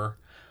armor,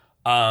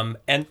 and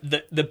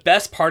the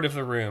best part of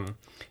the room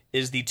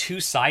is the 2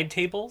 side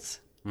tables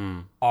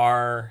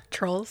are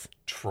Trolls.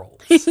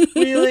 trolls.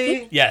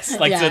 Really? Yes,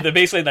 like so Yeah. they're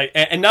basically like,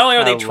 and not only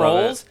are I they love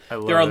trolls, it. I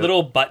love there are it.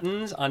 little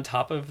buttons on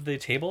top of the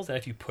tables that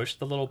if you push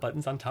the little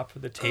buttons on top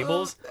of the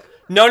tables,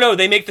 no,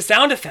 they make the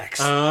sound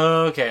effects.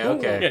 Okay.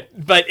 Yeah,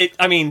 but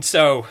I mean,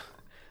 so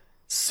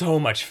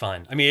much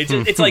fun. I mean,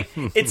 it's like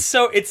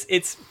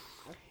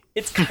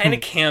it's kind of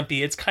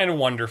campy. It's kind of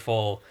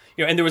wonderful.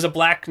 And there was a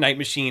black night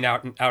machine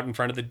out in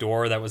front of the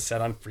door that was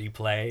set on free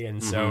play,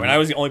 and so and I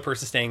was the only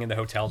person staying in the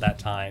hotel that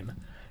time,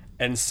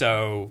 and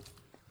so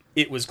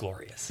it was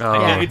glorious. Oh.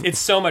 Yeah. It's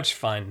so much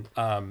fun.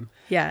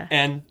 Yeah.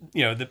 And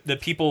the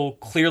people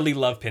clearly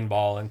love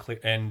pinball,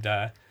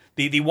 and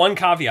the one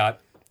caveat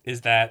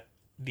is that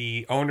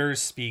the owners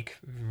speak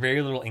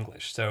very little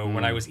English. So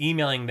when I was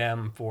emailing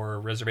them for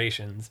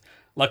reservations,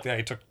 luckily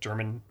I took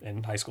German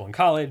in high school and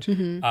college,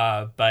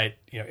 but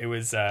it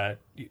was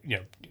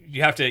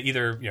you have to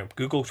either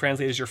Google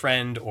Translate as your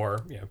friend,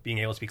 or being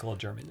able to speak a little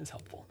German is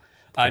helpful.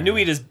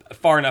 Neuwied is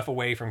far enough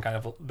away from kind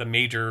of the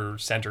major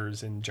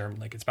centers in Germany.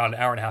 Like it's about an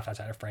hour and a half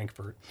outside of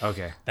Frankfurt.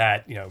 Okay.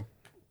 That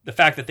the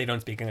fact that they don't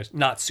speak English,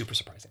 not super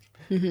surprising.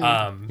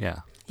 Yeah.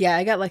 Yeah,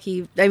 I got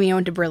lucky. I mean, I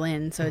went to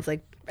Berlin, so it's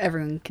like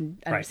everyone can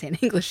understand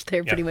English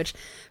there pretty much.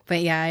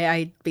 But yeah,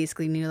 I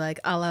basically knew like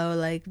 "Allo,"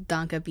 like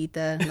 "Danke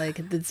bitte," like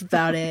that's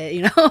about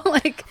it.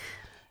 Like.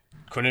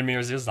 Können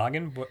wir Sie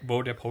sagen,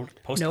 wo der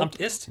Postamt Nope.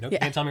 ist? Nope. Yeah. You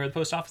can't tell me where the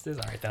post office is?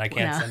 All right, then I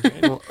can't No. send you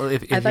it. Well,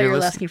 if I thought you you're were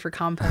listen- asking for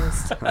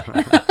compost.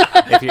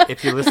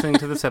 if you're listening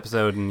to this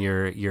episode and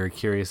you're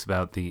curious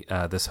about the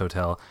this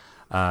hotel,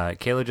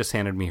 Kayla just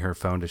handed me her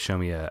phone to show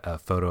me a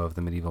photo of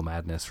the Medieval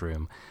Madness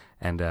room,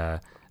 and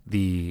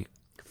the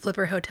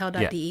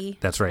Flipperhotel.de.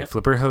 that's right,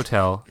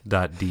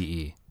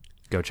 flipperhotel.de.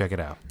 Go check it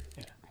out.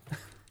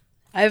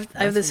 I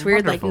have this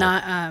weird wonderful.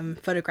 like not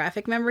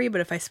photographic memory, but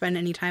if I spend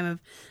any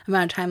amount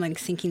of time like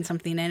syncing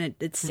something in,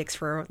 it sticks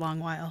for a long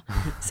while.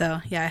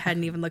 So yeah, I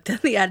hadn't even looked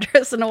at the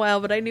address in a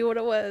while, but I knew what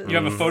it was. You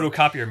have a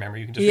photocopier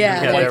memory. You can just Yeah.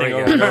 remember one Yeah, thing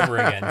there over we and over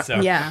again.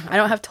 So. Yeah, I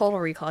don't have total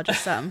recall,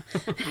 just some.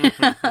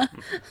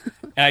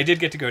 And I did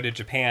get to go to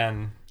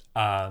Japan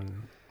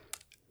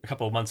a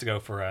couple of months ago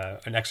for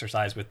an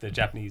exercise with the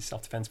Japanese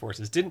Self-Defense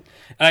Forces. And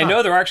I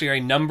know there are actually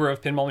a number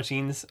of pinball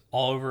machines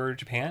all over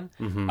Japan.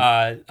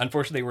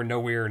 Unfortunately, they were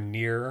nowhere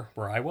near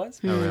where I was.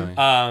 Oh, really?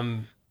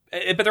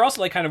 But they're also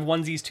like kind of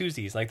onesies,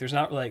 twosies. Like there's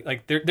not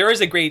like there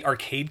is a great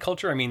arcade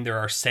culture. I mean, there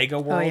are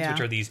Sega Worlds, yeah.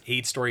 which are these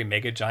 8-story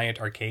mega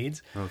giant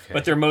arcades. Okay.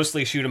 But they're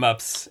mostly shoot 'em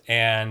ups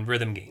and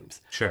rhythm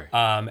games. Sure.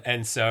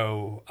 And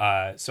so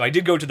I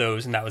did go to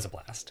those, and that was a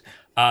blast.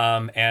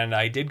 And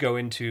I did go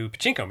into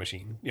pachinko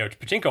machine,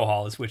 pachinko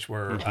halls, which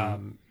were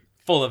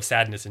full of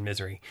sadness and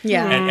misery.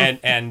 Yeah.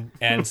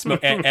 And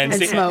smoke and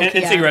smoke,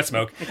 yeah. cigarette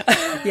smoke.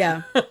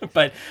 Yeah,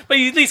 but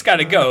you at least got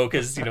to go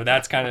because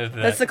that's kind of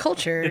that's the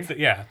culture. it's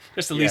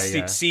just at least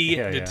Yeah. see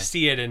Yeah, yeah. to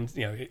see it, and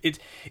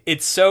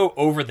it's so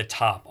over the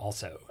top.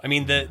 Also, I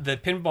mean the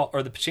pinball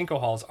or the pachinko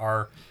halls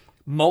are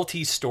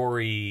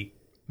multi-story,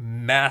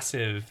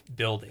 massive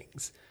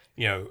buildings.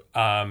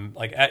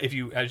 Like if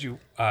you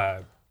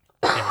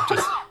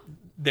just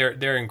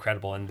they're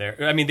incredible, and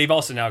they've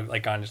also now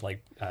like gone to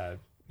like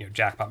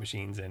jackpot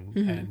machines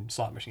and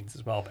slot machines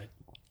as well, but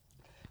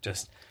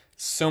just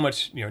so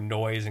much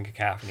noise and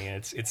cacophony, and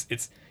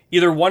it's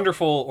either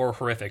wonderful or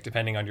horrific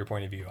depending on your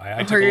point of view.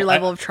 I took or your a-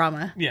 level of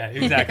trauma. Yeah,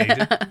 exactly.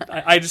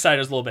 I decided it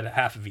was a little bit of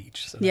half of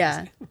each. So that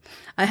Yeah, was-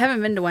 I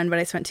haven't been to one, but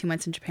I spent 2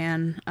 months in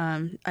Japan.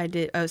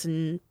 I was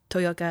in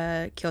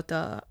Toyooka,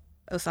 Kyoto,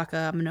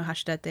 Osaka, Amano,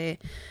 Hashidate.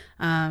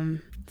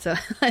 So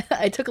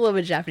I took a little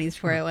bit of Japanese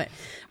before I went,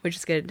 which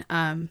is good.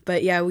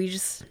 But yeah,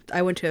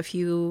 I went to a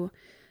few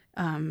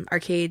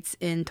arcades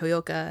in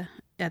Toyooka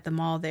at the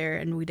mall there,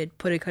 and we did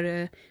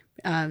purikuri,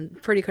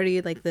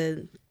 like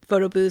the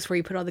photo booths where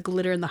you put all the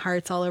glitter and the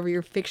hearts all over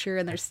your picture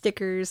and their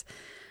stickers.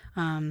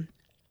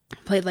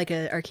 Played like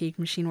an arcade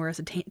machine where I was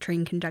a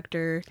train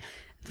conductor.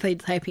 Played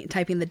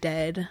typing the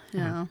dead.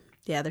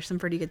 Yeah, there's some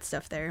pretty good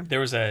stuff there. There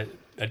was a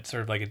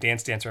sort of like a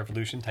Dance Dance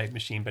Revolution type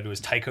machine, but it was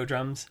taiko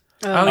drums.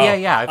 Oh,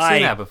 yeah. I've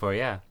seen I that before,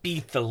 yeah.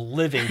 Beat the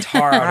living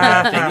tar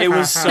out of that thing. It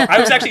was so. I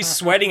was actually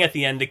sweating at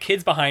the end. The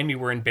kids behind me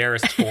were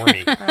embarrassed for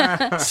me.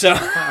 So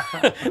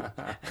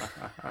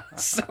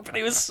but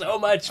it was so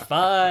much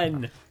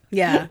fun.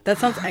 Yeah, that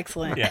sounds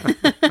excellent. Yeah.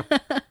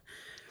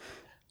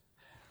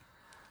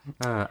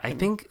 I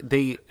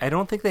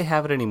don't think they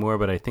have it anymore,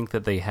 but I think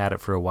that they had it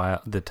for a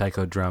while, the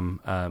taiko drum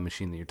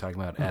machine that you're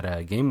talking about at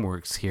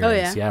GameWorks here in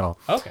yeah. Seattle.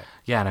 Okay.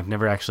 Yeah, and I've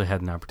never actually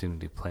had an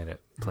opportunity to play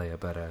it,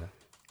 but I've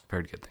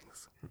heard good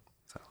things.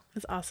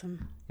 That's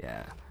awesome.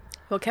 Yeah.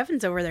 Well,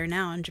 Kevin's over there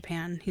now in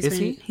Japan. Is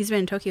he? He's been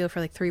in Tokyo for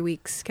like 3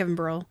 weeks. Kevin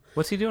Burrell,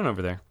 What's he doing over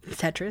there?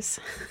 Tetris.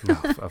 No,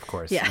 of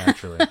course, Yeah.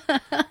 naturally.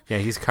 Yeah,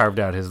 he's carved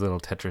out his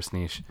little Tetris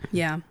niche.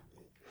 Yeah.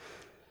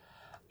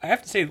 I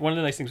have to say, one of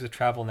the nice things with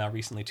travel now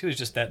recently too is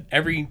just that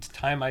every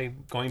time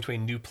I'm going to a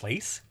new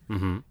place,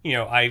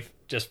 I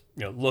just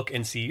look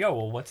and see,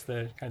 what's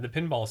the kind of the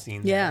pinball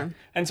scene? Yeah. there?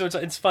 And so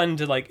it's fun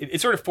to like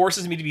it sort of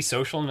forces me to be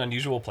social in an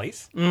unusual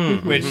place,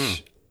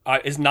 which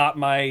is not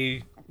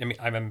my I mean,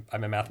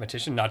 I'm a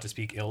mathematician, not to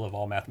speak ill of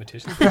all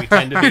mathematicians, but we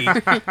tend to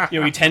be,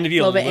 we tend to be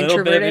a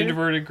little bit of an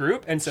introverted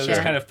group, and so this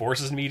kind of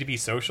forces me to be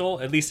social,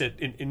 at least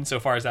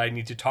insofar as I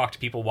need to talk to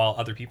people while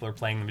other people are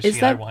playing the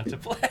machine I want to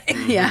play.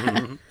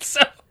 Yeah.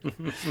 So,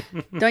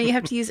 don't you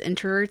have to use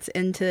introverts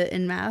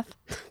in math?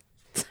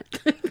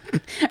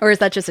 Or is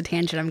that just a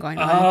tangent I'm going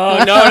on?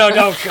 oh no,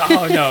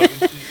 oh no,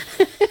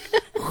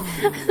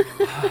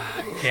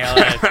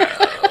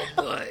 Kayla.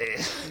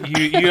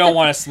 You don't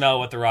want to smell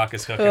what the Rock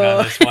is cooking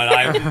on this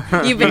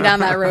one. You've been down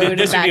that road.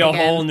 This would be a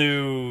again. whole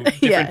new,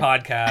 different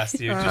podcast.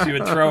 You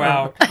would throw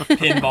out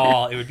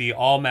pinball. It would be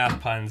all math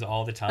puns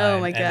all the time. Oh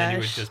my And then you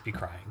would gosh. just be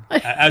crying.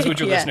 As would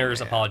your Yeah.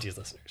 listeners. Apologies,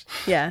 listeners.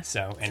 Yeah.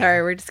 So, anyway.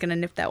 Sorry, we're just gonna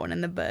nip that one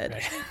in the bud.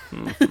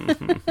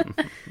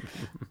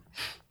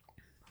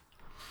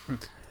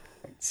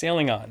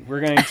 Sailing on. We're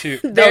going to.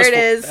 There it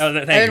is. Thank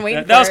I've been you.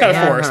 waiting That was for kind it,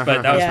 of yeah. forced,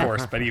 but that was Yeah.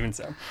 forced. But even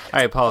so. All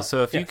right, Paul.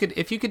 So if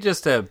you could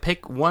just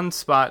pick one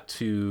spot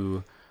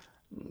to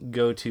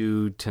go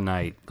to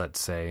tonight, let's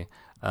say,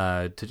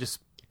 to just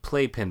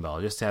play pinball,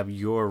 just to have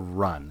your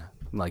run.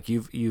 Like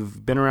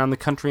you've been around the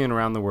country and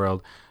around the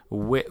world.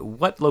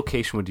 What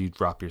location would you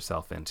drop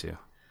yourself into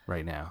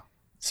right now?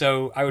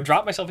 So I would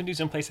drop myself into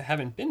some place I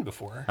haven't been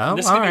before. Oh,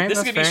 this all could be, right, this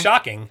that's could be fair.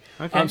 shocking.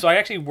 Okay. So I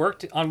actually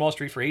worked on Wall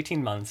Street for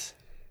 18 months.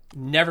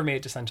 Never made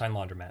it to Sunshine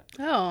Laundromat.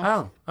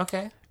 Oh. Oh,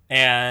 okay.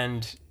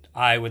 And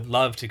I would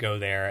love to go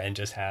there and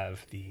just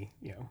have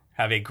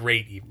have a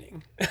great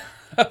evening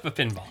of a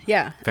pinball.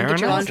 Yeah. Fair Get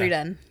your enough. laundry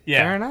done.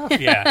 Yeah. Fair enough.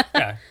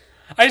 Yeah.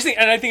 I think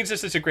it's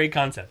just such a great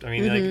concept. I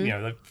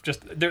mean,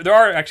 just there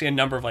are actually a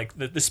number of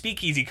the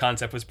speakeasy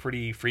concept was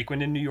pretty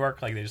frequent in New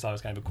York. Like they just thought it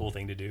was kind of a cool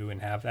thing to do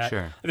and have that.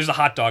 Sure. There's a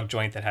hot dog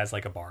joint that has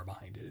like a bar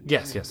behind it.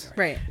 Yes.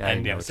 Right. Yeah, I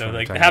And know which so one you're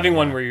like talking having about,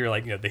 one yeah. where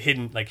you're the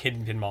hidden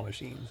pinball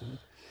machines, and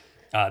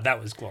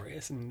that was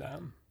glorious. And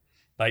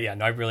but yeah,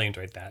 no, I really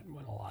enjoyed that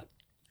one a lot.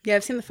 Yeah,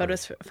 I've seen the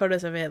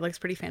photos of it. It looks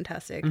pretty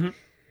fantastic. Mm-hmm.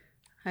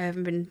 I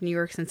haven't been to New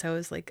York since I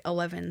was like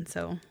 11,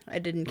 so I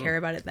didn't care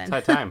about it then.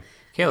 It's high time.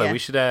 Kayla, Yeah. we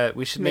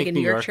should Make make a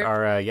New New York York trip?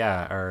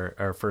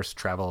 our first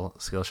travel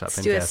skill shop.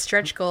 Let's do a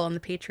stretch goal on the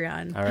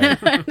Patreon. All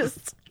right.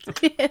 Just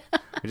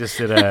We just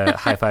did a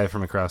high five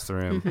from across the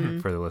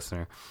room for the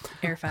listener.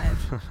 Air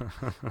 5.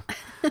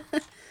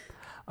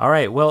 All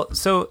right. Well,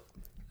 so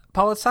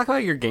Paul, let's talk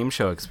about your game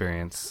show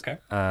experience. Okay.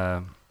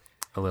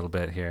 A little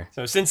bit here.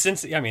 So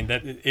since I mean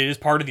that it is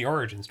part of the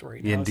origin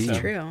story. Now, Indeed. So,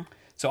 True.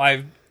 So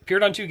I've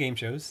appeared on 2 game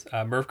shows,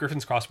 Merv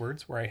Griffin's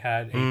Crosswords, where I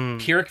had a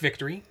Pyrrhic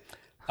victory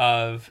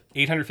of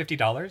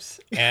 $850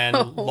 and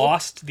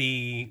lost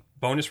the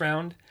bonus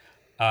round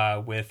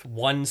with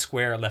 1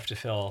 square left to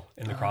fill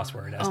in the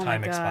crossword as Oh my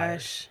time expired.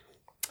 gosh.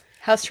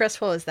 How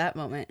stressful is that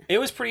moment? It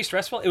was pretty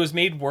stressful. It was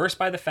made worse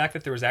by the fact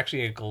that there was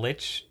actually a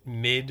glitch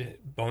mid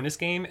bonus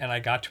game, and I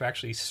got to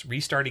actually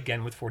restart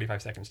again with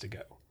 45 seconds to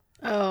go.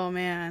 Oh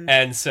man.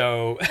 And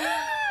so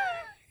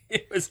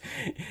it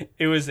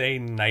was a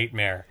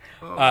nightmare.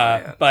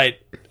 But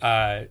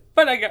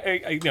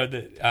I got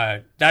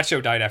that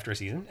show died after a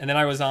season, and then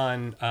I was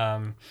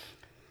on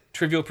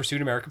Trivial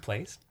Pursuit America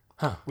Plays,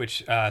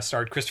 which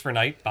starred Christopher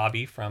Knight,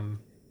 Bobby from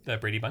the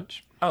Brady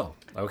Bunch. Oh,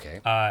 okay.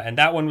 And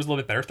that one was a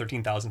little bit better,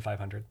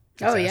 13,500.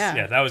 Oh yeah.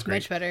 Yeah, that was great.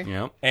 Much better.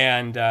 Yep.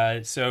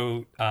 And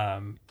so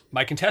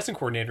my contestant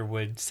coordinator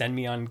would send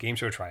me on game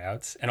show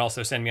tryouts and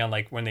also send me on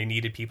when they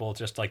needed people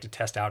just to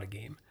test out a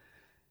game.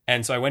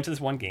 And so I went to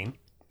this one game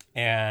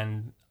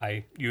and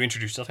you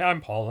introduced yourself. I'm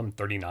Paul. I'm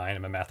 39.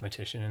 I'm a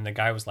mathematician. And the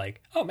guy was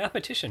like, "Oh,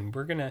 mathematician,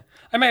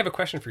 I might have a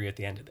question for you at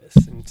the end of this."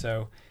 And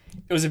so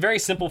it was a very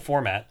simple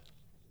format,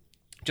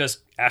 just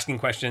asking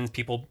questions,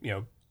 people,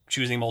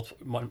 choosing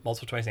multiple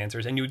choice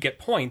answers, and you would get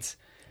points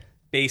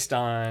based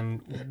on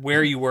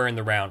where you were in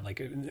the round.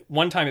 Like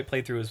one time it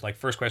played through was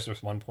first question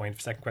was 1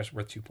 point, second question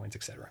worth 2 points,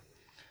 etc.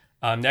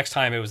 Next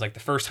time it was the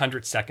first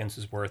 100 seconds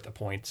was worth a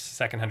point,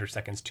 second 100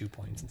 seconds 2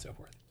 points, and so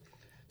forth.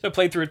 So I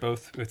played through it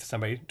both with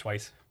somebody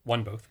twice,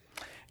 won both.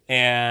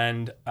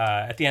 And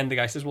at the end the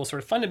guy says, well,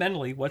 sort of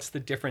fundamentally, what's the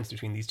difference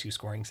between these 2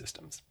 scoring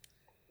systems?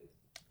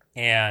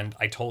 And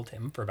I told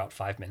him for about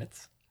 5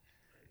 minutes.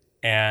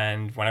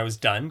 And when I was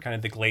done, kind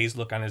of the glazed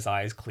look on his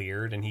eyes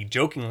cleared, and he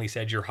jokingly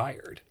said, "You're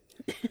hired."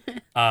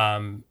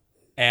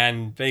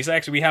 And they said,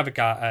 "Actually, we have a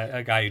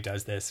guy who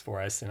does this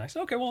for us." And I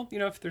said, "Okay, well,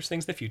 if there's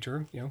things in the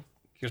future,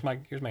 here's my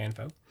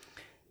info."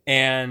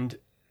 And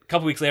a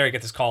couple weeks later, I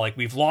get this call,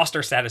 we've lost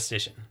our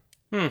statistician.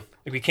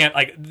 We can't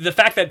the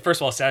fact that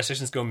first of all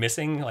statisticians go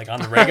missing on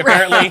the reg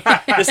apparently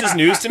this is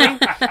news to me,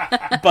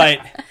 but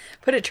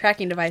Put a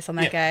tracking device on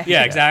that guy.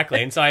 yeah,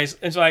 exactly. And so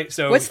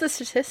What's the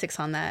statistics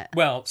on that?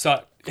 well,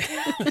 so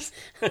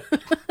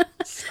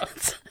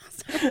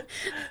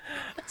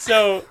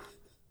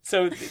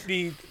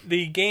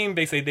the game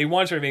basically they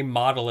want sort of a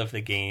model of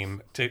the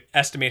game to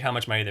estimate how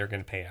much money they're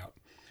going to pay out.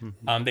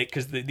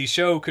 Because the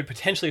show could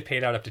potentially have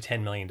paid out up to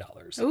 $10 million.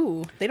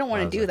 Ooh, they don't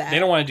want to do that. They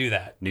don't want to do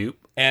that. Nope.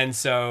 And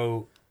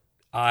so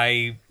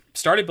I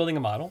started building a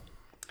model,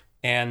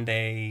 and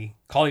they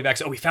called me back.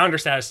 So we found our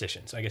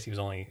statistician. So I guess he was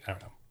only, I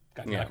don't know,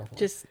 got Yeah. back and forth.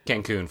 Just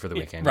Cancun for the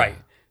weekend. Right.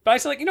 But I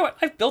said, you know what?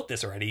 I've built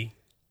this already.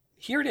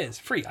 here it is,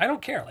 free. I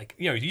don't care. Like,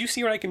 do you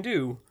see what I can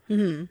do?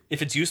 Mm-hmm.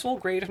 If it's useful,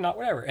 great. If not,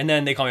 whatever. And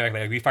then they call me back,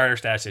 like, we fired our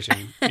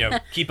statistician,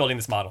 keep building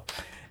this model.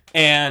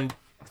 And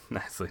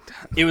nicely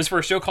done. It was for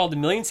a show called The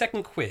Million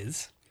Second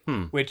Quiz,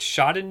 which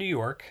shot in New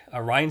York.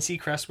 Ryan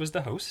Seacrest was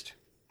the host.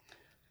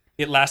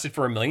 It lasted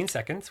for 1 million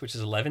seconds, which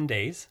is 11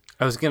 days.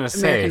 I was going to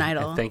say, American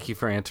Idol. thank you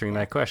for answering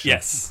that question.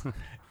 Yes.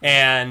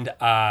 And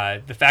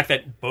the fact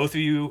that both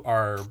of you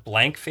are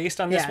blank-faced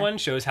on this one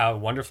shows how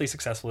wonderfully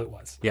successful it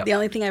was. Yep. The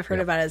only thing I've heard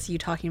about is you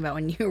talking about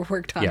when you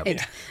worked on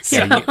it.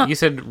 Yeah, you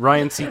said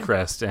Ryan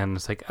Seacrest, and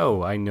it's like,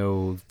 oh, I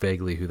know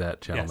vaguely who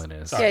that gentleman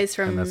is. Yeah, he's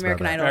from And that's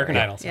about American that. Idol. American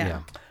Idol.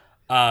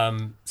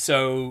 Yeah.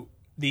 So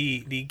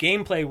the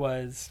gameplay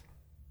was,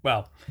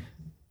 well,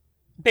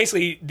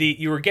 basically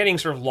you were getting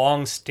sort of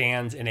long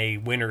stands in a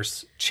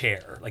winner's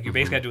chair. Like you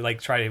basically had to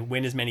like try to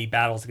win as many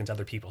battles against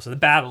other people. So the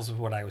battles was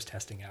what I was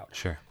testing out.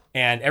 Sure.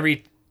 And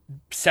every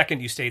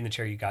second you stayed in the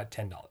chair, you got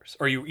 $10,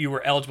 or you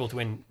were eligible to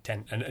win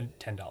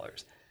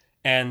 $10.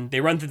 And they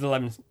run through the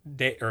 1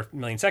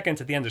 million seconds.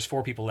 At the end, there's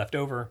 4 people left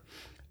over.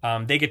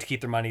 They get to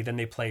keep their money. Then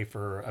they play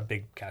for a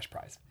big cash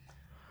prize.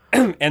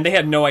 And they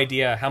had no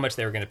idea how much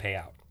they were going to pay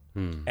out.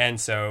 And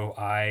so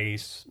I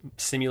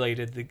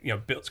simulated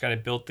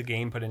built the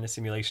game, put in a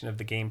simulation of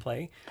the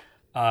gameplay,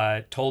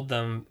 told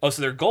them,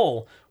 so their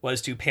goal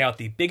was to pay out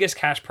the biggest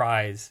cash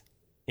prize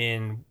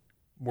in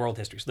world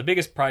history. So the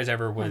biggest prize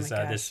ever was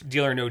this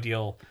Deal or No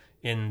Deal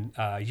in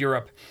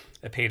Europe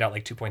that paid out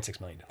like $2.6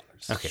 million.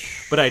 Okay,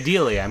 but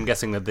ideally, I'm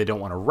guessing that they don't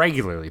want to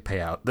regularly pay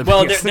out the.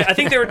 Well, biggest... I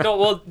think they were. No,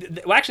 well,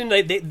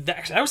 actually,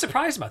 I was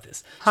surprised about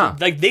this. Huh.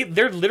 So, like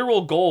their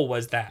literal goal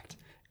was that,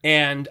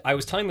 and I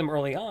was telling them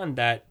early on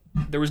that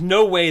there was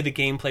no way the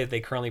gameplay that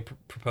they currently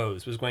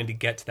proposed was going to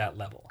get to that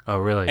level. Oh,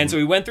 really? And so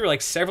we went through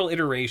like several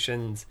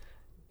iterations,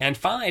 and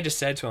finally, I just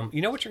said to them,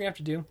 "You know what you're gonna have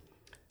to do?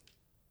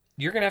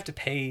 You're gonna have to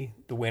pay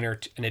the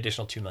winner an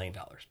additional $2 million.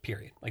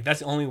 Period. Like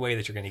that's the only way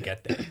that you're gonna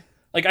get there."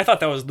 Like, I thought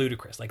that was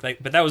ludicrous.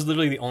 But that was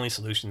literally the only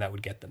solution that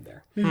would get them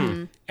there.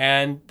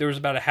 And there was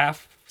about a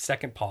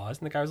half-second pause,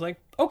 and the guy was like,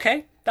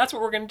 okay, that's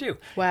what we're going to do.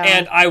 Wow.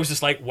 And I was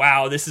just like,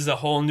 wow, this is a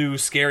whole new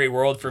scary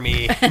world for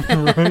me.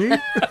 Right?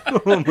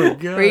 Oh, my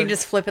God. Where you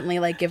just flippantly,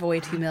 like, give away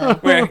 $2 million.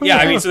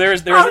 I mean, so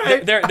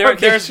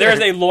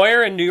there's a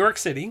lawyer in New York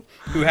City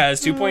who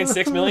has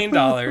 $2.6 million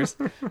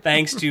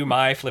thanks to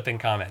my flipping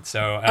comment.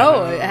 So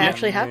It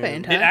actually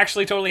happened, huh? It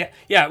actually totally...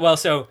 Yeah, well,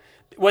 so...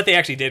 What they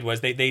actually did was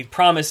they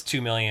promised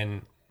 $2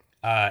 million,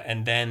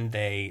 and then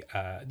they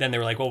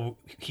were like, well,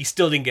 he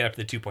still didn't get up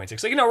to the 2.6.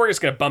 So we're just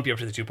gonna bump you up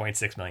to the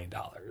 $2.6 million,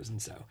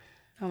 and so.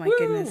 Oh my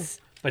goodness!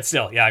 But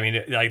still, yeah, I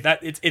mean, like that,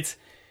 it's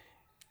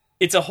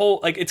a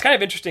whole like it's kind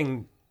of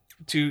interesting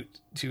to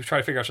try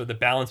to figure out sort of the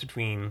balance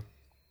between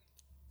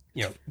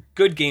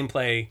good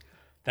gameplay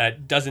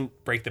that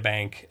doesn't break the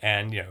bank,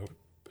 and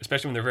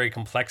especially when they're very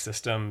complex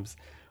systems.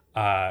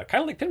 Kind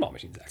of like pinball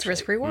machines, actually. It's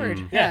risk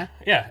reward. Yeah,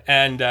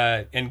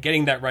 and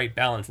getting that right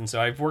balance. And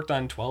so I've worked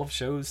on 12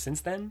 shows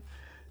since then,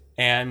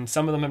 and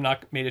some of them have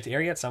not made it to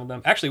air yet. Some of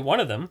them, actually, one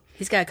of them,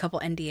 He's got a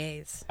couple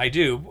NDAs. I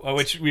do,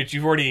 which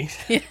you've already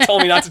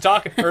told me not to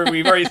talk, or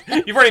you've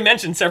already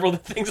mentioned several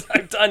of the things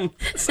I've done.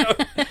 So,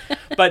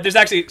 but there's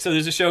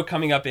a show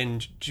coming up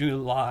in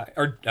July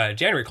or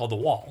January called The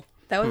Wall.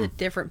 That was a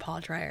different Paul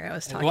Trier I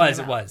was talking about.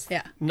 It was.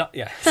 Yeah.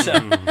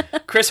 So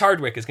Chris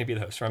Hardwick is going to be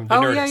the host from The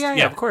Nerdist.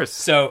 Yeah, of course.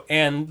 So,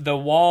 and The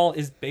Wall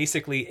is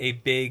basically a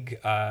big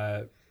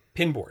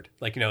pinboard,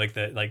 like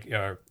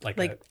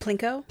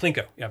Plinko?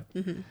 Plinko, yeah,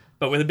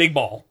 but with a big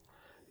ball.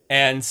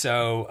 And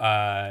so,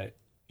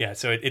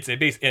 so it's a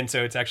base, and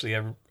so it's actually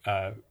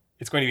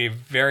it's going to be a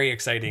very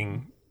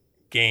exciting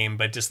game,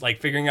 but just like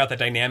figuring out the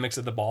dynamics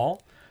of the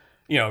ball.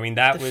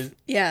 That was...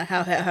 Yeah,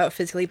 how it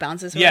physically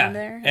bounces around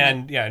there.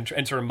 And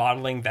sort of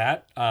modeling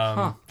that.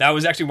 That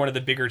was actually one of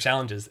the bigger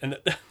challenges. And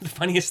the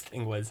funniest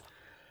thing was,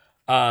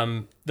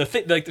 one of the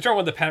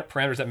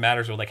parameters that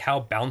matters were like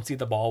how bouncy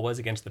the ball was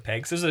against the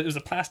pegs. It was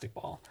a plastic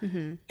ball.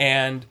 Mm-hmm.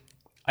 And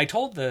I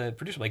told the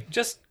producer, like,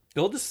 just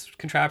build this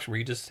contraption where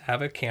you just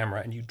have a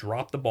camera and you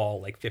drop the ball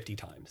like 50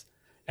 times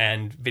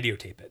and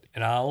videotape it.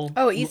 And I'll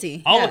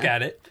look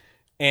at it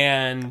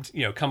and,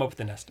 come up with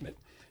an estimate.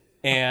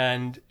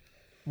 And...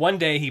 one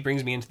day he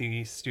brings me into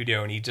the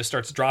studio and he just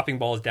starts dropping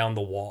balls down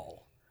the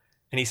wall.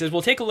 And he says,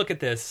 well, take a look at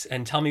this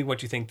and tell me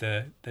what you think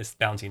this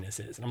bounciness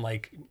is. And I'm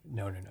like,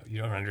 no,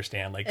 you don't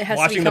understand. Like,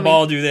 watching the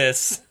ball do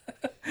this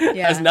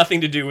has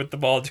nothing to do with the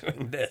ball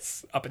doing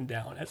this up and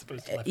down as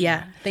opposed to left and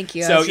right. Thank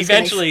you. So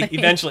eventually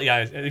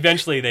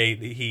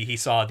he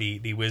saw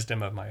the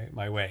wisdom of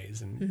my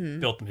ways and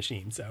built the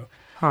machine. So,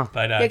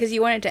 but because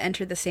you wanted to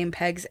enter the same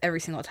pegs every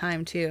single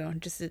time too,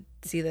 just to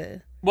see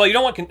the... Well, you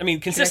don't want...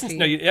 consistency...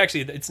 No,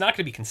 it's not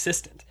going to be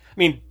consistent.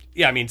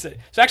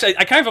 So actually,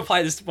 I kind of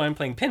apply this when I'm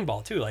playing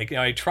pinball, too. Like,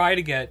 I try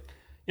to get...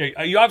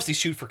 you obviously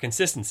shoot for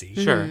consistency.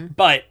 Sure.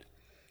 But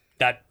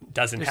that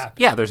doesn't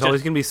happen. Yeah, there's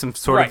always going to be some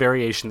sort of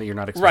variation that you're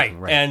not expecting.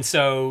 Right. And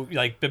so,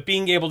 but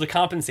being able to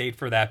compensate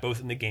for that, both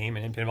in the game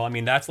and in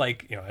pinball, that's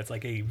like, it's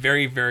like a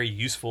very, very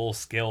useful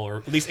skill, or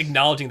at least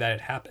acknowledging that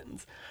it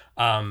happens.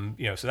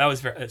 So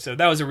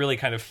that was a really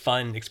kind of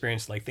fun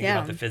experience, like thinking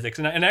about the physics.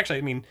 And actually,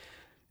 I mean,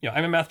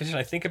 I'm a mathematician.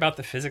 I think about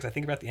the physics. I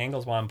think about the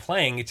angles while I'm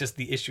playing. It's just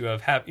the issue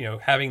of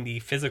having the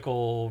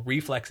physical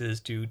reflexes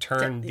to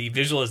turn the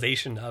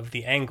visualization of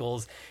the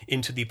angles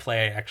into the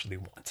play I actually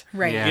want.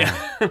 Right.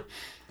 Yeah.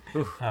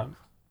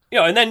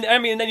 And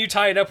then you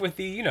tie it up with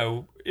the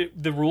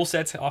rule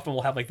sets. Often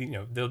will have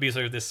there'll be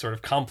sort of this sort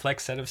of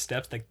complex set of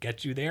steps that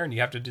get you there, and you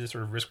have to do this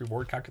sort of risk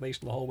reward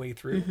calculation the whole way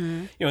through.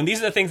 And these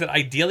are the things that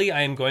ideally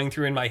I am going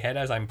through in my head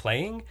as I'm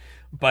playing.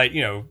 But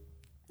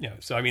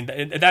so I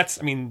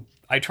mean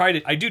I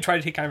do try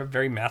to take kind of a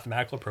very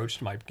mathematical approach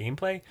to my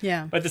gameplay.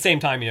 Yeah. But at the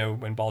same time,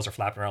 when balls are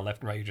flapping around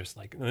left and right, you're just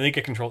like, they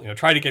get control.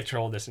 Try to get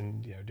control of this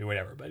and do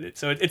whatever. But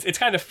it's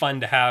kind of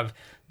fun to have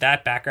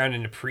that background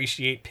and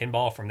appreciate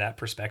pinball from that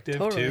perspective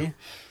too.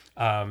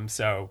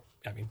 So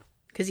I mean,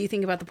 because you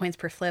think about the points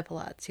per flip a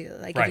lot too.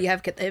 Like right.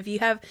 if you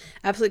have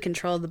absolute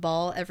control of the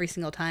ball every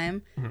single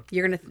time,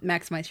 you're gonna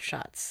maximize your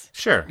shots.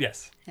 Sure.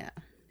 Yes. Yeah.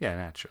 Yeah,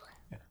 naturally.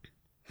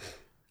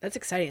 That's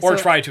exciting. Or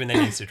try to and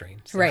then use to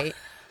drain. So. Right.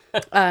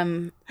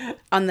 On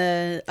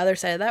the other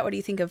side of that, what do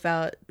you think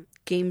about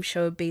game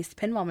show based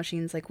pinball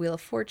machines like Wheel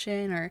of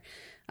Fortune or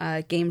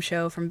Game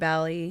Show from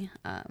Bally?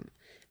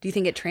 Do you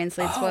think it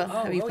translates well?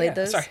 Have you played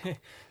those? Sorry.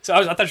 So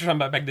I thought you were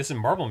talking about this in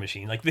Marble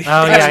Machine. Like the,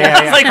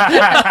 yeah.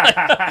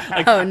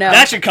 Oh no,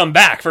 that should come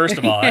back first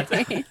of all.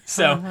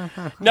 So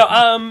no,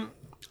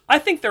 I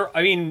think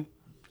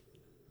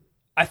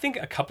I think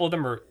a couple of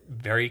them are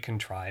very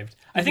contrived.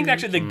 I think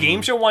actually the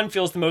Game Show one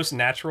feels the most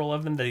natural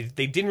of them. They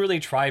didn't really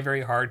try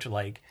very hard to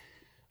I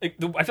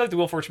feel like the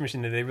Wheel of Fortune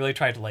machine, they really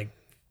tried to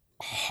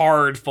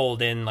hard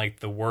fold in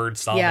the word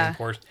solving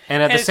portion.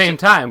 And at the same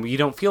time, you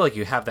don't feel like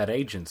you have that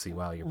agency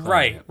while you're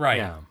playing it. Right.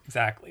 Yeah.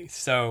 Exactly.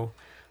 So,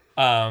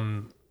 so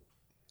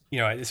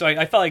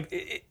I felt like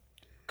it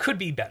could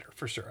be better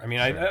for sure. I mean,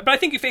 but I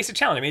think you face a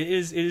challenge. I mean, it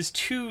is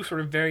two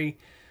sort of very,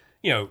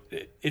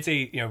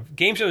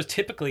 game shows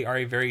typically are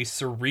a very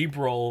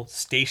cerebral,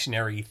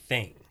 stationary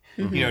thing.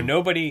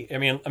 Nobody, I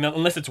mean,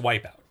 unless it's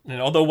Wipeout. And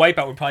although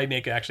Wipeout would probably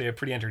make it actually a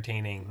pretty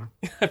entertaining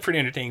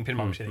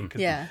pinball machine.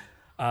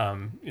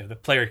 The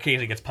player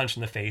occasionally gets punched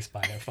in the face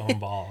by a foam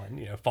ball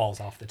and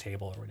falls off the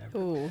table or whatever.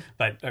 Ooh.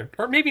 But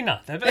or maybe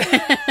not.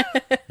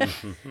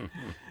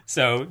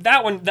 So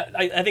that one,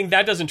 I think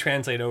that doesn't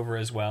translate over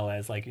as well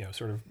as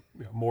sort of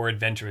more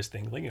adventurous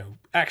things like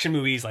action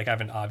movies have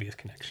an obvious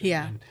connection.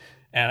 Yeah.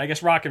 And I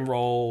guess rock and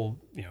roll,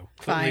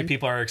 clearly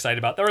people are excited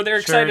about, or they're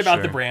excited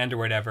about the brand or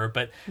whatever.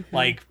 But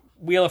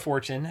Wheel of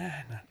Fortune,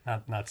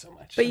 not so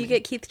much. But you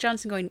get Keith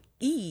Johnson going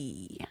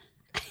E.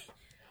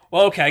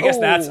 Well, okay, I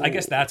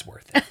guess that's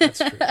worth it. That's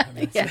true. I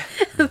mean, yeah,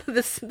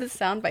 the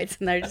sound bites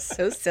in there are just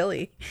so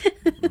silly.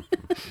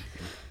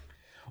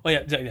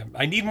 Well, yeah,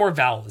 I need more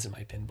vowels in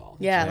my pinball.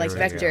 Yeah, There like we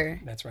Vector.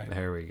 go. That's right.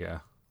 There we go.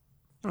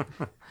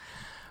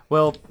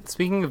 Well,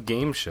 speaking of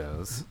game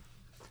shows,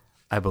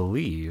 I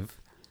believe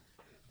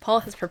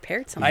Paul has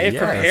prepared something. I have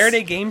Yes. prepared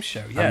a game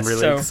show. Yes, I'm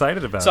really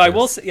excited about. So this. I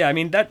will say, yeah, I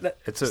mean that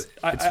It's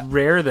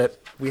rare that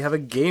we have a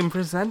game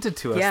presented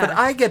to us Yeah. that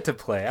I get to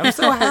play. I'm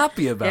so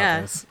happy about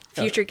Yeah. this.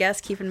 Future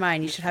guests, keep in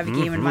mind, you should have a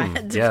game in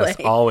mind to Yes,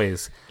 play.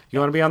 always. You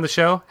want to be on the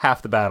show?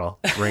 Half the battle.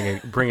 Bring a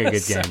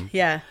good game.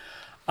 Yeah.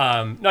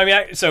 no, I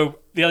mean, so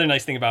the other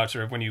nice thing about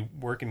sort of when you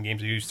work in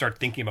games, you start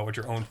thinking about what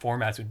your own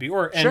formats would be,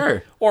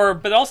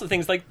 but also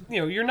things like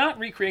you're not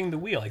recreating the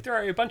wheel. Like there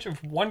are a bunch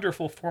of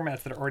wonderful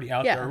formats that are already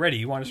out there already.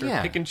 You want to sort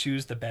of pick and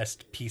choose the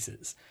best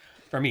pieces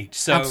from each.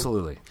 So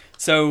Absolutely.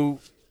 So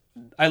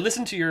I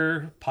listened to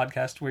your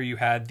podcast where you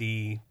had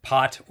the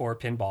pot or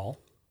pinball.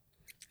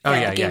 Oh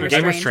Yeah, yeah, Game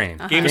Game Restrained.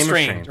 Restrained. Game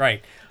Restrained,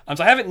 right?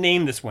 So I haven't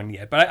named this one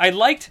yet, but I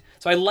liked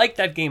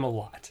that game a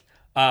lot.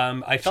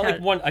 I felt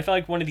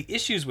like one of the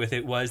issues with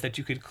it was that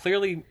you could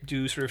clearly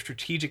do sort of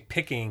strategic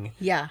picking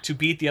to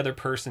beat the other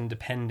person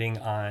depending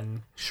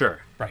on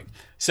Sure. right.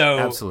 So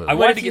Absolutely.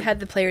 What if you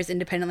had the players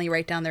independently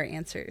write down their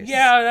answers?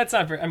 Yeah, that's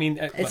not very. I mean,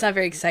 It's not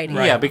very exciting.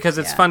 Yeah, because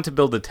it's fun to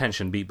build the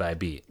tension beat by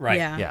beat. right.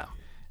 Yeah. Yeah.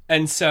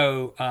 And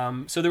so,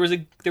 so there was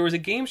a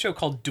game show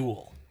called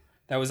Duel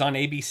that was on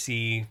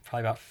ABC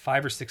probably about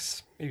 5 or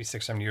 6, maybe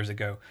 6, 7 years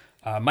ago.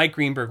 Mike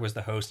Greenberg was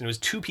the host, and it was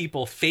two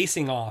people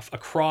facing off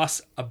across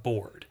a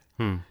board.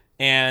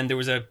 And there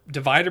was a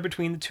divider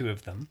between the two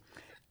of them,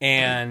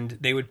 and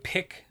they would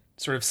pick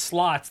sort of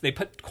slots. They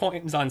put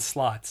coins on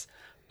slots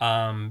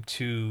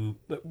to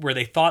where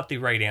they thought the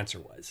right answer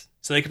was.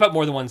 So they could put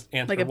more than one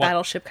answer. Like a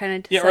battleship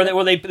kind of. Yeah,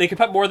 or they could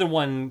put more than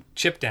one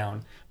chip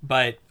down,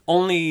 but they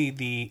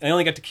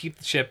only got to keep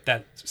the chip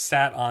that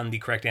sat on the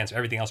correct answer.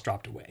 Everything else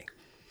dropped away.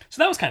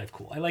 So that was kind of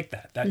cool. I like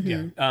that.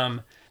 Then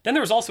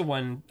there was also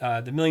one,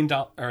 the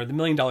 $1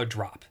 million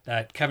drop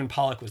that Kevin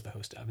Pollak was the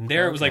host of, and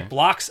there it was like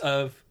blocks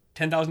of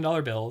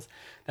 $10,000 bills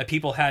that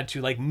people had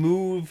to like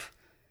move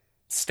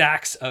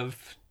stacks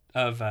of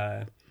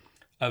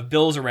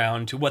bills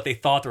around to what they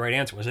thought the right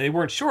answer was. If they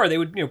weren't sure, they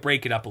would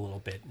break it up a little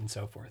bit and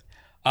so forth.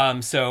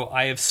 So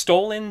I have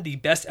stolen the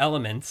best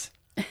elements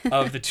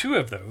of the two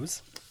of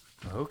those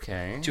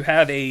Okay. to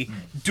have a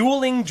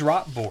dueling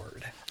drop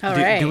board. All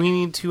right. Do we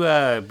need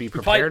to be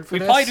prepared for we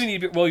this? probably do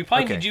need. Well, we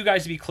probably Okay. need you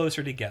guys to be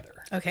closer together.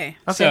 Okay.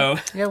 So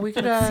Yeah, we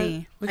could. Let's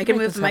see. we I could can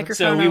make move this the happen.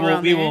 microphone we will.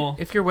 around We there. will.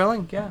 If you're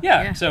willing, yeah.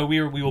 Yeah. So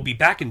we will be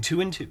back in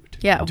 2 and 2.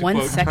 Yeah, to 1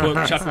 quote, second.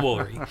 Quote Chuck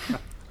Woolery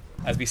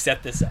as we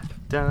set this up.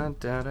 Dun,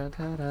 dun, dun,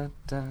 dun,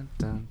 dun,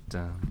 dun,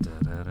 dun,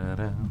 dun,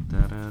 dun, dun,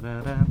 dun,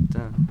 dun, dun,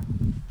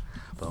 dun.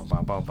 Bum,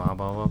 bum, bum, bum,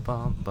 bum,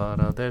 bum,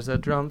 but there's a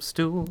drum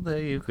stool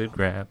that you could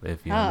grab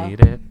if you Oh. need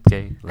it.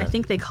 Okay, I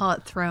think they call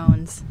it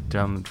thrones.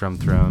 drum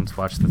thrones.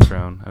 Watch the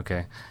throne.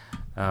 Okay.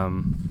 Oh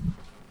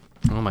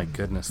my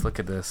goodness! Look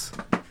at this.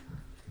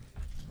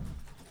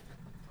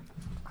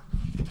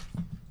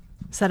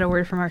 Is that a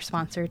word from our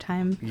sponsor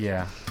time?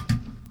 Yeah.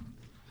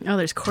 Oh,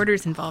 there's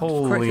quarters involved.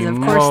 Holy of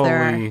course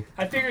there are. moly!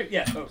 I figured.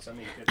 Yeah. Oh,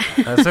 something.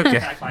 That's okay.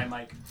 Back by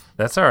Mike.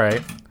 That's all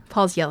right.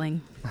 Paul's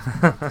yelling.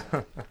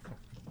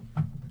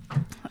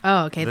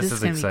 Oh, okay. This, This is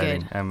is going to be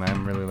exciting. good.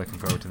 I'm really looking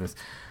forward to this.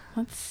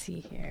 Let's see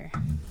here.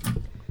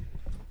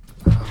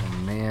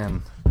 Oh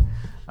man!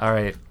 All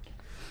right.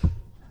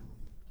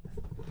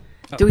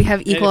 Do we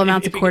have equal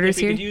amounts of quarters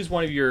if you here? could use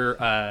one of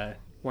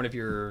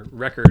your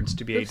records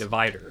to be a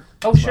divider.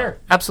 Oh sure.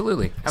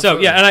 Absolutely. So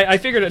yeah, and I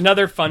figured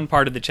another fun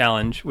part of the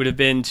challenge would have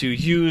been to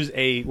use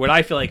what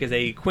I feel like is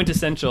a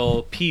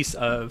quintessential piece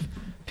of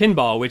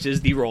pinball, which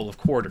is the roll of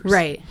quarters.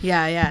 Right.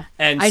 Yeah, yeah.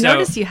 And I so-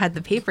 noticed you had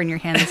the paper in your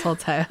hand this whole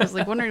time. I was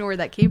like wondering where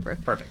that came from.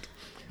 Perfect.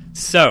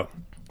 So,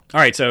 all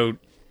right. So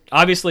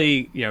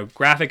obviously,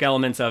 graphic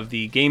elements of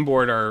the game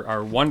board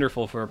are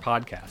wonderful for a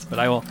podcast, but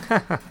I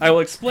will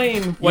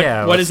explain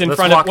what is in let's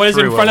front of walk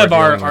through what of we're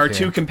our dealing with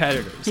two here.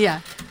 competitors.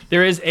 Yeah.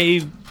 There is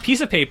a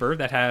piece of paper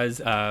that has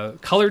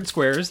colored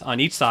squares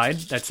on each side.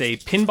 That's a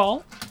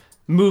pinball,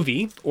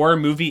 movie, or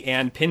movie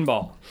and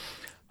pinball.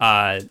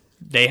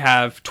 They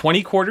have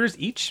 20 quarters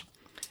each,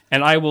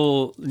 and I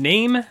will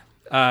name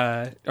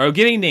or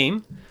give a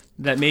name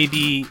that may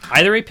be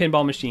either a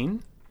pinball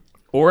machine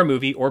or a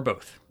movie or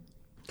both.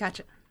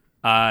 Gotcha.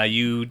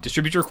 You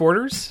distribute your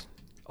quarters,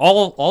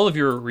 all of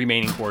your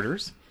remaining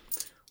quarters,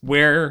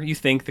 where you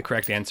think the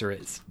correct answer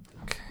is.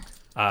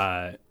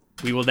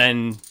 We will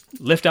then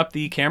lift up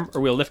the camera,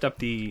 or we'll lift up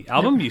the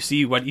album. You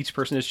see what each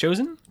person has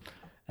chosen,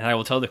 and I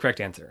will tell the correct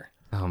answer.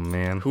 Oh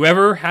man.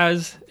 Whoever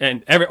has,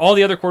 all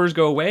the other quarters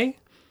go away.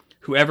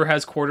 Whoever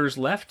has quarters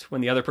left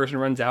when the other person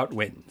runs out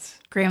wins.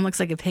 Graham looks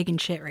like a pig in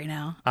shit right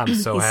now. I'm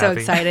so He's happy. so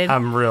excited.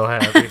 I'm real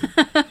happy.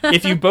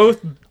 If you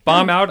both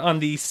bomb out on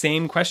the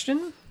same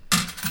question,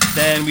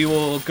 then we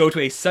will go to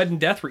a sudden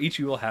death where each of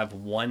you will have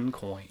 1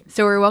 coin.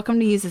 So we're welcome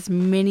to use as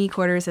many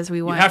quarters as we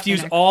You want. have to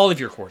use all of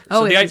your quarters.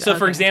 Oh, So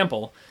for okay.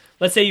 example,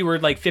 let's say you were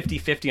like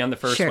 50-50 on the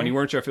first Sure. one. You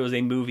weren't sure if it was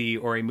a movie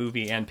or a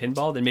movie and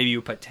pinball. Then maybe you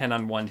would put 10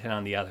 on one, 10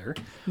 on the other.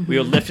 We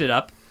would lift it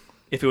up.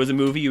 If it was a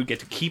movie, you would get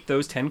to keep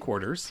those 10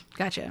 quarters.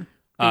 Gotcha.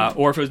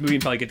 Or if it was a movie,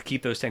 you'd probably get to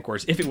keep those 10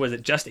 quarters. If it was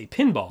just a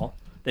pinball,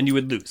 then you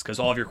would lose because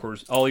all of your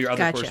quarters, all your other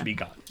Gotcha. quarters would be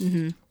gone.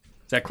 Is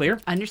that clear?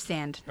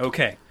 Understand.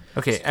 Okay.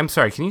 Okay, I'm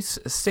sorry. Can you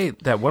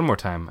state that one more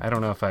time? I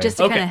don't know if I. Just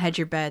to Okay. kind of hedge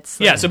your bets.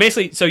 Yeah. So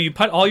basically, you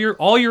put all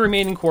your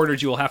remaining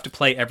quarters. You will have to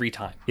play every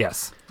time.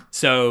 Yes.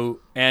 So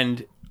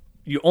and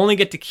you only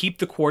get to keep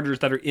the quarters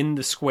that are in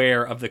the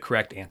square of the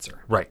correct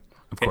answer. Right.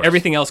 Of course.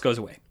 Everything else goes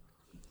away.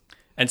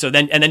 And so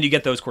then you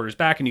get those quarters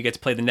back, and you get to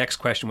play the next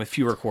question with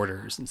fewer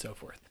quarters and so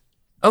forth.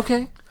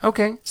 Okay.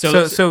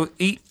 So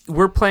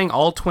we're playing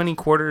all 20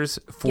 quarters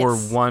for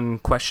Yes. one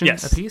question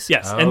apiece.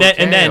 Yes. Okay,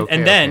 and then,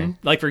 okay.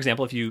 like for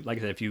example, if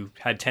you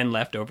had 10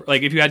 left over,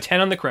 like if you had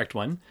 10 on the correct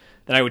one,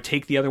 then I would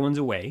take the other ones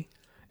away,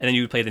 and then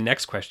you would play the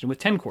next question with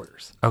 10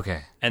 quarters.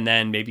 Okay. And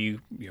then maybe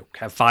you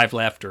have 5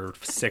 left or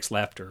 6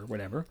 left or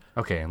whatever.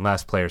 Okay. And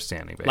last player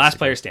standing. Basically. Last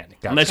player standing.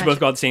 Gotcha. Unless you both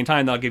go at the same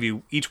time, they'll give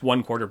you each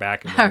 1 quarter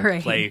back and All then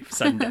right. play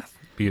sudden death.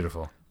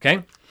 Beautiful.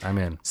 Okay. I'm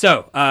in.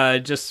 So,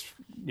 just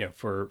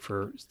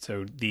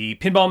so the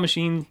pinball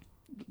machine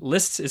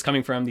lists is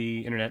coming from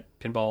the Internet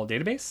Pinball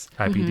Database,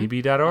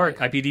 IPDB.org.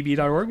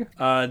 IPDB.org.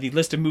 The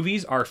list of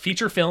movies are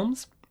feature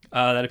films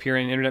that appear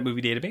in Internet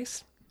Movie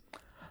Database,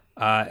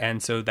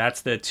 and so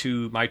that's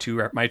my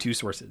two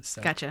sources.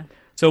 So, Gotcha.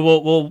 So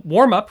we'll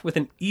warm up with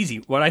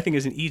what I think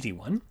is an easy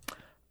one.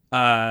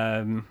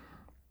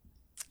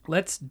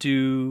 Let's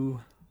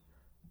do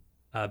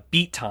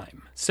Beat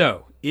Time.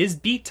 So, is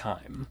Beat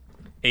Time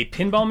a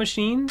pinball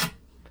machine,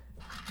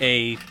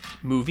 a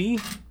movie,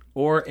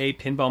 or a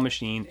pinball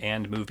machine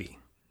and movie?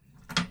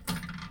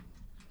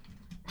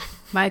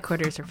 My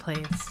quarters are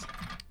placed.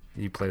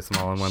 You place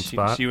them all in one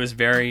spot. She was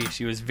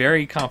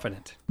very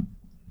confident.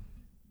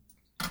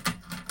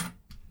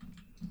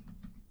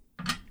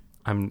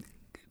 I'm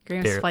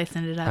Graham's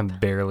splicing it up. I'm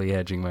barely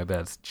hedging my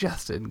bets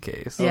just in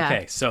case. Yeah.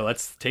 Okay, so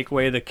let's take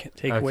away away.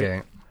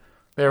 Okay.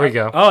 There we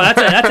go. Oh, that's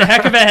a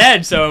heck of a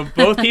hedge. So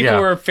both people Yeah.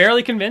 were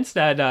fairly convinced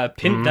that that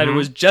it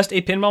was just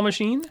a pinball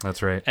machine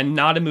That's right. and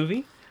not a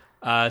movie.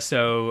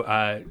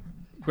 So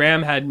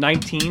Graham had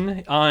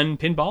 19 on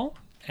pinball,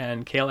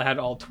 and Kayla had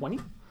all 20.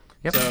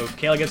 Yep. So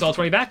Kayla gets all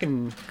 20 back,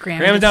 and Graham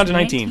Graham is gets down to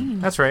 19.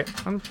 That's right.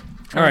 I'm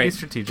All right. be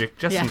strategic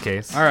just Yeah. in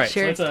case. All right,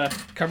 Sure. so let's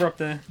cover up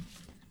the...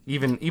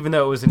 Even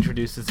though it was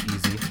introduced as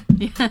easy,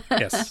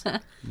 Yes.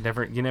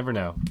 you never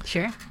know.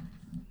 Sure.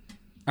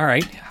 All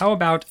right. How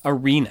about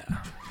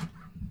Arena?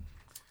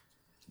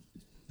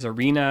 Is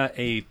Arena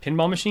a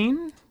pinball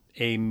machine,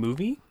 a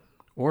movie,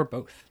 or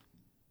both?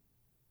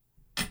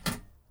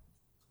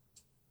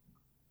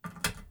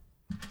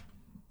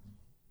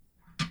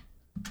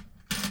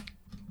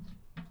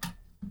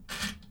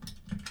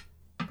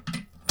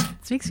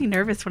 This makes me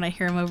nervous when I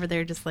hear him over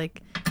there just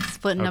like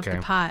splitting up Okay.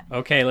 the pot.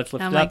 Okay, let's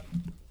lift I'm it up.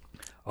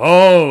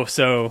 Oh,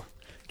 so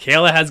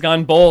Kayla has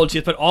gone bold.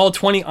 She's put all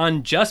 20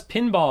 on just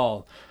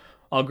pinball.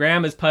 While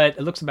Graham has put,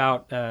 it looks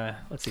about,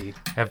 let's see,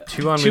 I have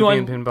 2 on Two movie on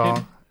and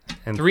pinball,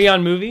 and 3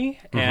 on movie,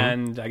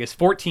 and I guess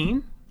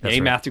 14, That's yay,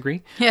 right. math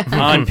degree, Yeah.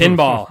 on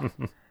pinball.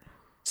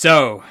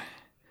 So,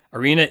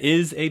 Arena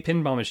is a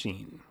pinball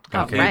machine.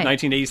 Oh, Made right.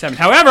 1987.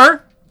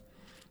 However,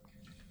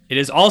 it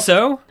is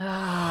also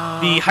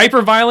the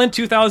hyper-violent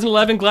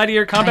 2011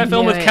 gladiator combat I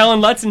film knew with it. Kellen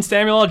Lutz and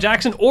Samuel L.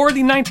 Jackson, or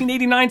the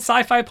 1989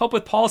 sci-fi pulp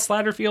with Paul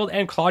Slatterfield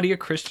and Claudia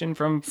Christian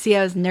from... See,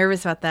 I was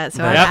nervous about that,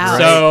 so I'm Yep, out.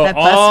 So That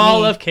busts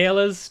all me. of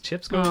Kayla's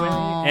chips go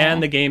away,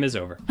 and the game is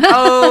over.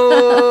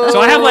 oh, So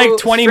I have like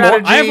 20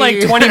 more. I have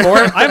like strategy. 20 more.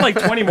 I have like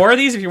 20 more of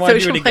these if you want So to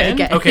do we it should play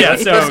again. again. Okay, Yeah,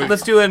 so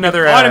let's do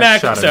another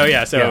automatic. shot at So it.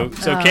 yeah, so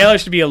Kayla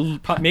should be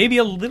maybe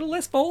a little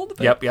less bold.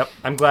 But Yep.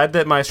 I'm glad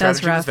that my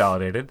strategy was rough.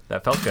 validated.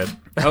 That felt good.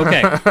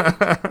 Okay.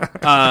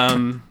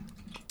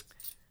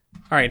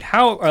 All right.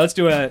 Let's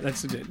do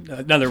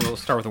another. We'll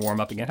start with a warm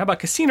up again. How about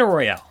Casino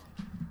Royale?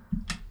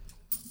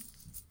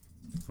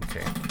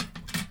 Okay.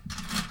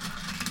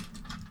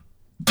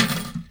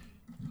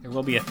 There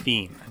will be a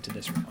theme to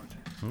this round.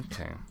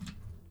 Okay.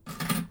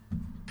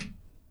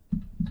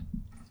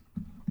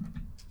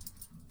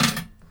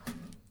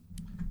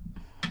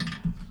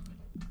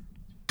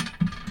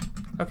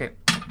 Okay.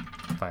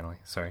 Finally.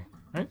 Sorry.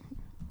 All right.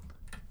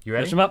 You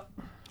ready? Lift them up.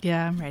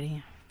 Yeah, I'm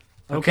ready.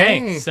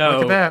 Okay, so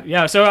look at that.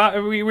 yeah,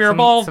 so we were Some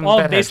all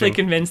bet basically hedging.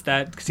 convinced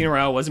that Casino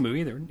Royale was a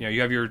movie.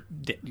 You have your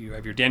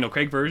Daniel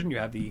Craig version, you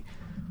have the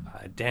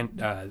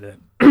the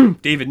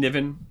David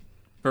Niven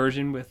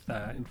version with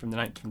from the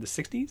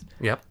 60s.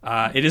 Yep.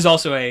 It is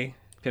also a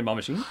pinball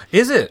machine.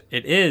 Is it?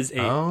 It is a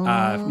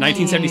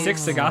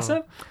 1976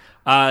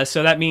 Sagasa.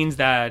 So that means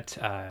that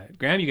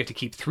Graham, you get to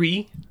keep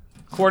 3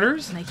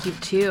 quarters. And I keep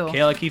 2.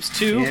 Kayla keeps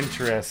 2.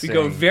 Interesting. We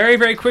go very,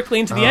 very quickly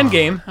into the end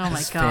game. Oh my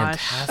This is gosh.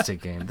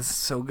 fantastic game. This is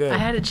so good. I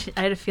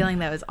had a feeling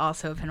that was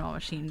also a pinball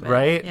machine. But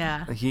right?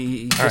 Yeah.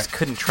 He just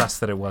couldn't trust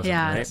that it wasn't.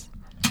 Yeah. Right?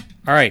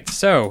 All right,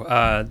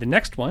 so the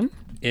next one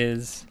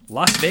is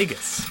Las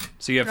Vegas.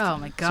 So you have Oh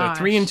my so gosh.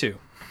 3 and 2.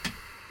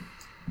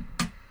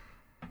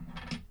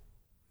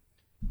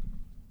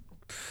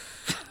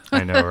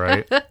 I know,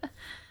 right?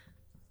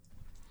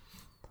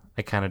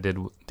 I kind of did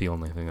the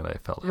only thing that I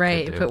felt.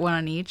 Right. I could Put do. one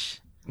on each.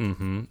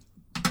 Mm-hmm.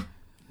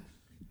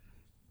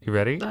 You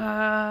ready?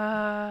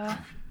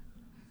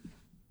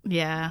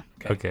 Yeah.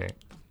 Okay.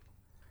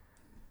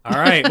 All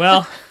right,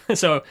 well,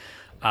 so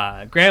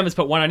Graham has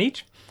put 1 on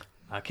each.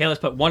 Kayla's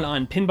put 1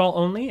 on pinball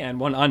only and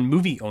 1 on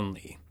movie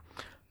only.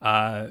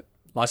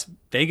 Las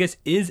Vegas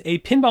is a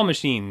pinball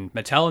machine.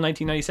 Mattel in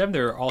 1997.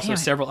 There are also Damn it.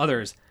 several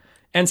others.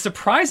 And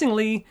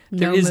surprisingly,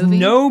 there No is movie?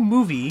 no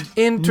movie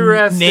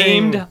Interesting.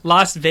 named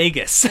Las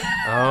Vegas.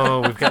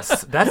 Oh, we've got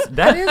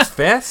that is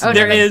fast. Oh,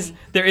 There no.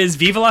 is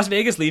Viva Las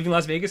Vegas, Leaving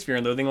Las Vegas, Fear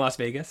and Loathing in Las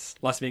Vegas.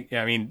 Las Vegas.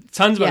 Yeah, I mean,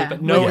 tons of Yeah. others,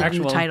 but no with the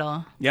actual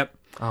title. Yep.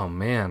 Oh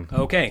man.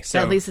 Okay, So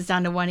so at least it's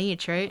down to 1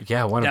 each, right?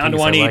 Yeah, one down to apiece.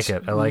 1 I each. like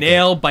it. I like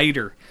Nail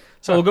biter.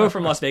 So we'll go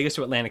from Las Vegas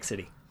to Atlantic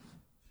City.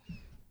 it.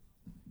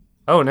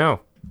 Oh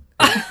no.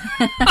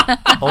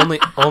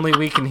 only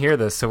we can hear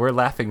this, so we're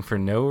laughing for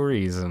no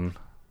reason.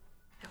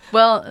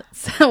 Well,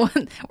 so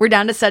we're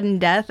down to sudden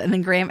death, and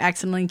then Graham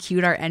accidentally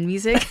cued our end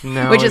music,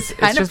 No, which is it's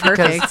kind of just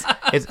because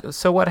perfect.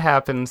 so what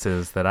happens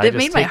is that I That just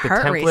made my take the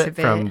heart race a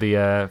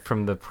template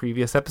from the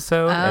previous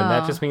episode, and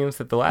that Oh. just means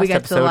that the last got to the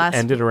episode last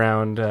ended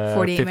around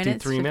 48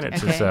 53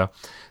 minutes? minutes or Okay. so.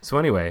 So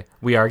anyway,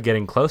 we are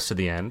getting close to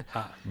the end,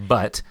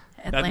 but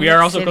That we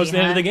are also close to the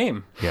end of the City,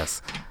 game.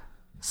 yes,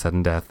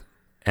 sudden death.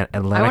 And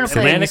wanna Atlantic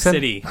City. play- you Atlantic said?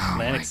 City. Oh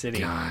Atlantic my City.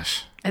 Gosh.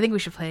 huh? I think we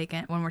should play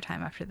again one more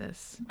time after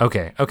this.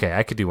 Okay,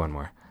 I could do one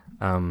more.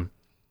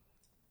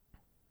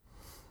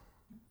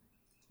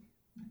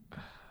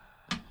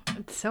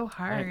 It's so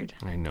hard.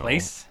 I know.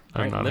 Place.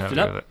 All I'm right, not lift it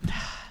happy up. with it.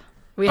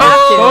 We have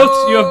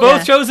to. You have both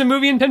Yeah. chosen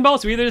movie and pinball,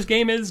 so either this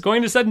game is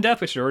going to sudden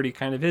death, which it already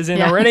kind of is in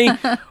Yeah. already,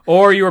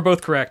 or you are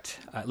both correct.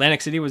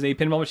 Atlantic City was a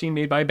pinball machine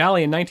made by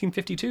Bally in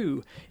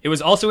 1952. It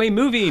was also a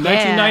movie,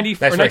 1990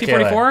 That's or right,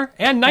 1944,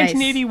 and Nice.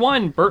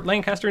 1981. Burt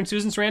Lancaster and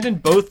Susan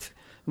Sarandon both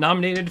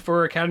nominated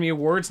for Academy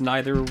Awards.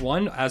 Neither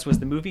won, as was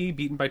the movie,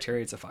 beaten by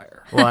Chariots of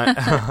Fire.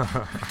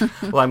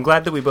 Well, I'm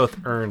glad that we both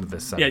earned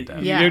this sudden Yeah,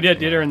 death. Yeah. you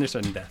did earn their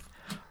sudden death.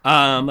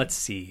 Let's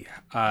see.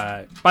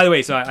 By the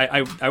way, so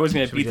I was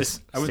going to Should we beat this.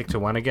 just stick to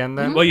one again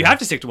then? Well, you have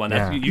to stick to one.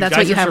 Yeah. You That's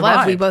guys what you have survived.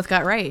 left. We both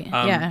got right.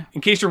 Um, yeah.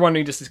 In case you're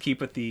wondering, just to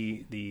keep with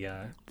the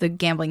The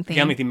gambling thing.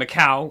 gambling theme,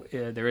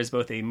 Macau, there is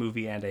both a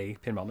movie and a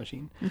pinball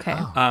machine. Okay.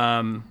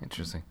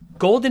 Interesting.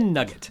 Golden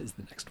Nugget is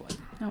the next one.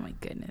 Oh my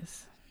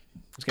goodness.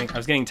 I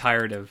was getting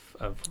tired of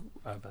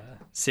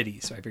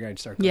cities, so I figured I'd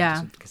start. Going Yeah. to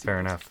some casinos. Fair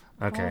enough.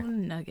 Okay.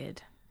 Golden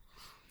Nugget.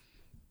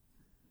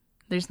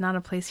 There's not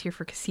a place here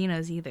for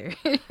casinos either.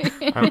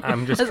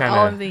 I'm just That's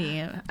all I'm kind of.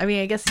 thinking. I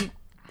mean, I guess you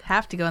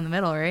have to go in the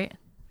middle, right?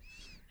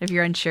 If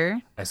you're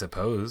unsure, I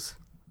suppose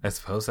that's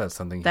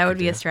something. You that would could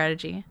be do. a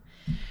strategy.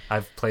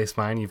 I've placed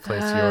mine. You've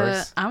placed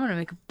yours. I'm gonna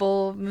make a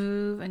bold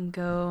move and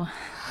go.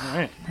 All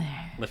right,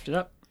 lift it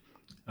up.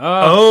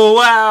 Oh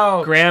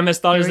wow! Graham has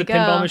thought it was Here a we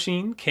pinball go.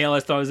 machine. Kale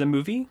has thought it was a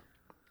movie.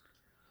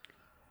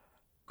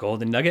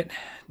 Golden Nugget,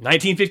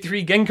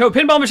 1953 Genko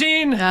pinball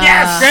machine.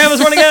 Yes, Graham has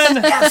won again.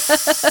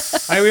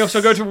 Yes. All right, we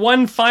also go to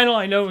one final.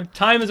 I know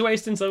time is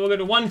wasting, so we'll go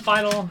to one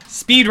final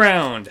speed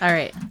round. All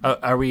right,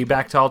 Are we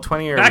back to all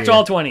 20? Or Back to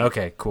all 20.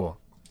 Okay, cool.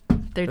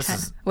 they're This 10.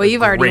 is Well, a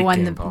you've already great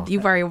won game, Paul.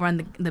 You've already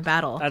won the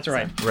battle. That's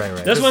right.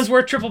 Right. This one's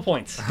worth triple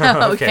points.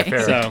 All okay. Okay.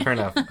 Fair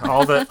enough.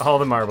 All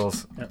the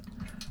marbles.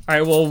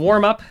 right, we'll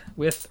warm up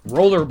with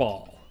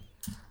rollerball.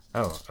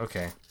 Oh,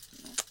 okay.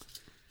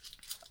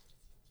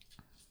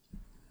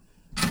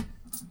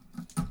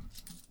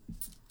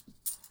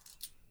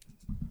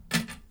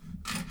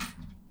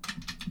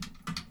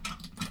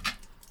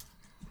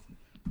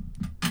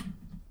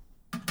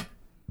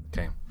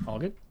 Okay. All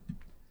good.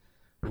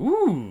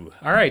 Ooh.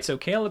 All right. So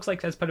Kale looks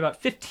like has put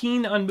about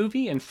 15 on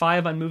movie and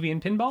 5 on movie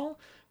and pinball.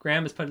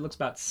 Graham has put looks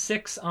about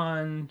 6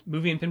 on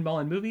movie and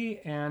pinball and movie,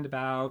 and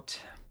about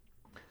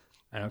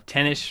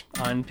 10ish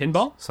on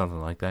pinball.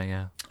 Something like that.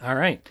 Yeah. All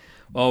right.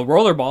 Well,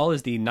 Rollerball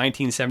is the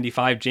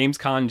 1975 James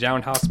Caan,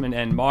 John Houseman,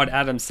 and Maud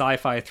Adams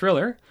sci-fi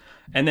thriller.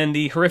 And then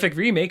the horrific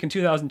remake in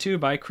 2002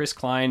 by Chris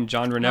Klein,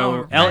 John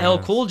Reno, LL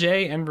Cool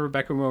J, and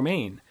Rebecca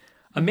Romijn.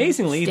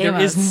 Amazingly, there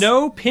is Stamos.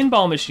 no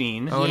pinball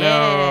machine Oh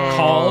Yeah. no.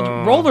 called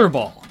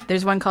Rollerball.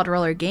 There's one called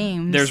Roller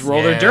Games. There's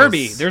Roller Yes.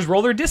 Derby. There's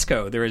Roller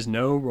Disco. There is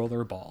no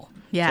Rollerball.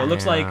 Yeah. So it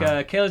looks like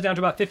Kayla's down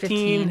to about 15.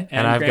 15.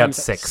 And I've got Graham's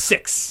 6.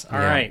 6. All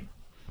Yeah. right.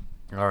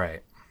 All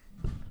right.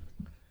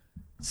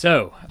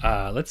 So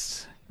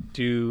let's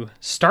do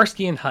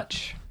Starsky and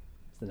Hutch.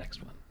 That's the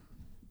next one.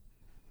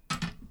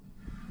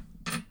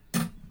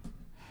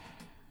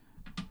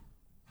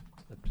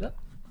 Lift it up.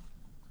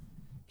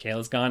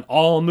 Kayla's gone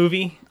all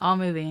movie. all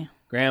movie.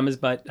 Graham is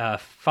but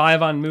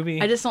 5 on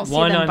movie. I just don't see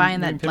 1 them on buying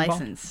movie that and pinball.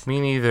 license.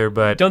 Me neither.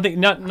 But Don't think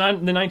not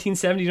in the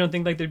 1970s. You don't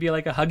think like there'd be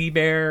like a Huggy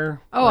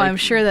Bear? Oh, like, I'm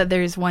sure that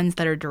there's ones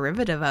that are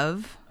derivative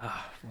of.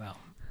 Well,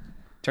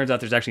 turns out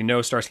there's actually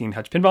no Starsky and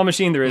Hutch pinball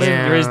machine. There is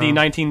Yeah.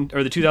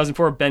 the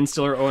 2004 Ben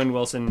Stiller Owen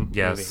Wilson movie.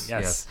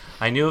 yes.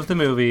 I knew of the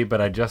movie, but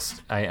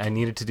I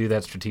needed to do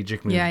that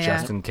strategic move Yeah, yeah.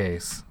 just in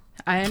case.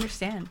 I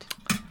understand.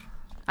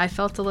 I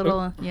felt a little,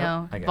 I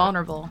got it.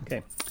 vulnerable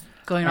Okay.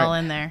 going All all right.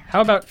 in there.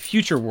 How about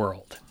Future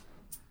World?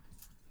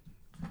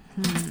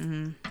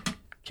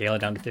 Kayla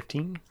down to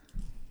 15.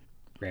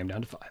 Graham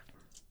down to 5.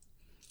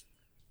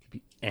 Could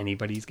be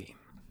anybody's game.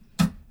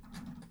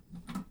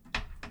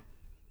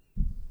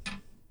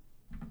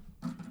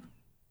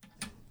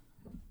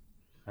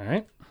 All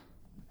right.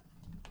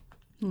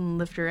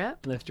 Lift her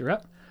up. Lift her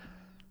up.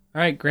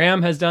 All right.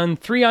 Graham has done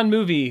 3 on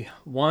movie,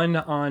 1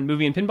 on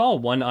movie and pinball,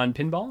 1 on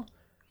pinball.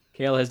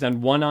 Kayla has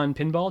done 1 on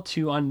pinball,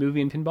 2 on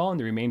movie and pinball, and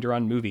the remainder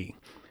on movie.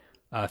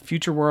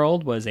 Future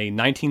World was a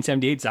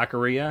 1978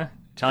 Zaccaria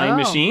time Oh.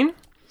 machine.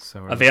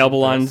 So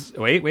Available on...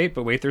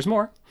 Wait, there's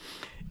more.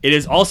 It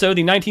is also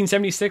the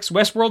 1976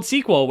 Westworld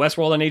sequel,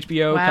 Westworld on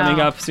HBO, Wow. coming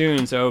up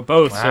soon. So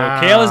both. Wow.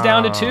 So Kale is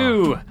down to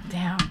 2.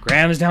 Damn.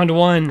 Graham is down to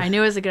 1. I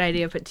knew it was a good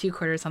idea to put 2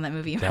 quarters on that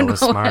movie. That was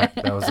smart.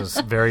 That was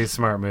a very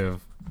smart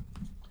move,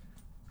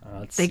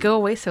 Let's They see. go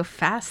away so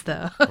fast,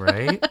 though.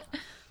 right?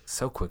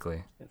 So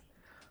quickly.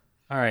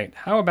 All right.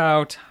 How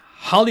about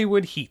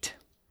Hollywood Heat?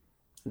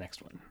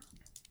 Next one.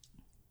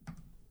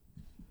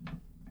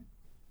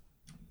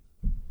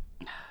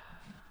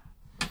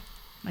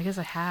 I guess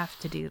I have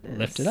to do this.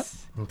 Lift it up.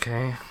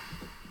 Okay.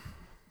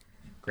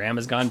 Graham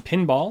has gone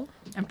pinball.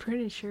 I'm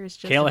pretty sure it's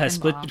just Kayla a has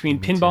split pinball. between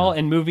Me pinball too.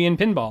 and movie and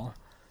pinball.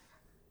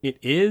 It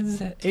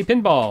is a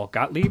pinball.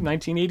 Gottlieb,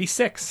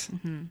 1986.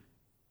 Mm-hmm.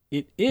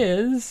 It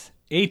is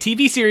a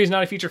TV series,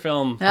 not a feature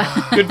film.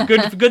 good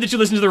that you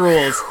listen to the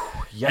rules.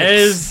 It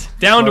is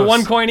down to Close.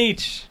 1 coin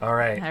each. All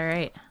right. All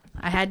right.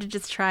 I had to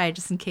just try,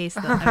 just in case,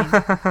 though.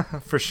 I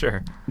mean, For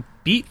sure.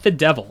 Beat the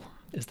Devil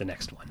is the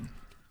next one.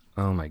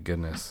 Oh my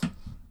goodness.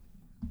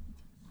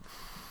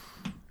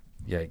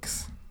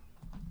 Yikes.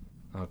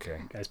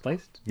 Okay. Guys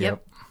placed?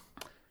 Yep.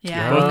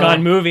 yeah. Both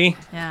gone movie.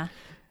 Yeah.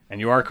 And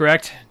you are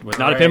correct. It was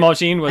not Right. a pinball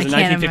machine. It was I a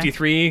can't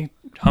 1953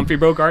 Humphrey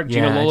Bogart,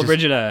 Gina Yeah, Lola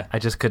Brigida. I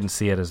just couldn't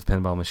see it as a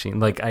pinball machine.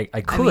 Like I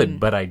could, mean-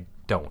 but I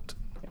don't.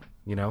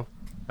 You know?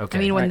 Okay.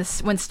 I mean, when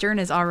Right. when Stern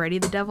is already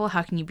the devil,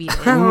 how can you beat it?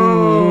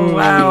 Oh,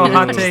 wow.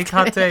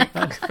 Hot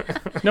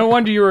take. No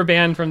wonder you were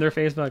banned from their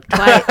Facebook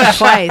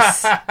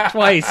Twice.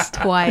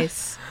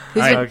 twice.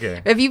 Who's Right. been-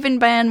 Okay. If you've been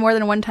banned more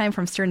than one time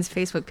from Stern's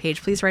Facebook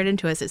page, please write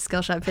into us at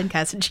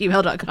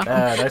skillshotpincast@gmail.com.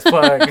 Nice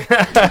plug.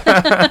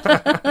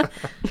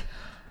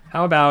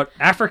 How about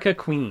Africa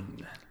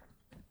Queen?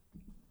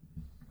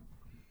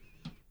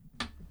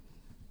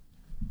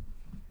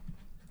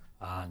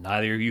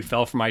 neither of you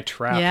fell for my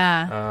trap.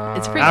 Yeah,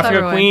 it's a pretty clever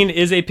Africa one. Queen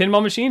is a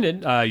pinball machine.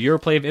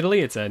 Europlay of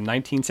Italy. It's a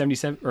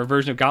 1977 or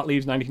version of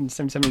Gottlieb's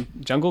 1977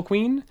 Jungle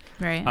Queen.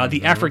 Right.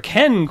 The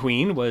African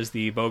Queen was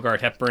the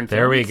Bogart Hepburn.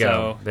 There film, we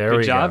go. So There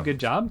we go. Good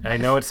job. I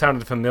know it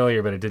sounded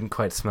familiar, but it didn't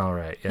quite smell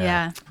right.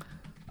 Yeah.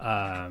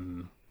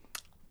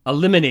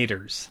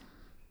 Eliminators.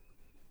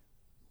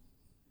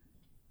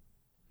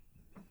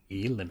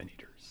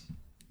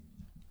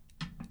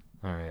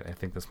 All right. I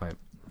think this might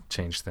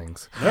change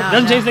things.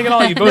 Doesn't change anything at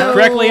all. You both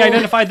correctly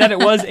identified that it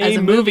was a a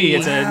movie. movie.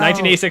 It's a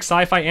 1986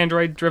 sci-fi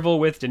android drivel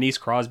with Denise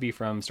Crosby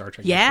from Star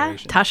Trek. Yeah,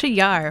 Inspiration. Tasha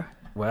Yar.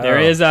 Wow. There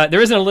is an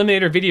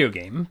Eliminator video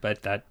game,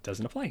 but that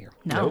doesn't apply here.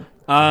 No.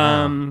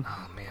 Oh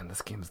man,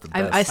 this game's the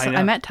best.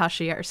 I met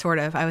Tasha Yar, sort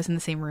of. I was in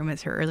the same room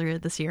as her earlier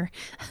this year.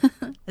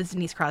 As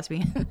Denise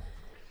Crosby.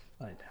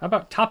 Fine. How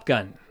about Top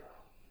Gun?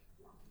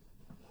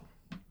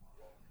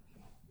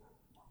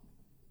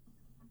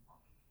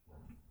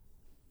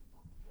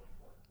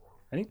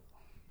 Ready?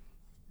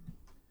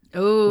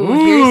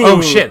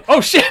 Oh, shit.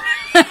 Oh shit!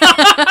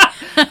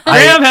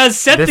 Graham has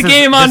set the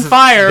game on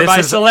fire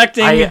by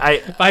selecting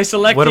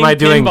What am I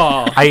doing?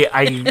 pinball.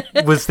 I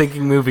was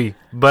thinking movie,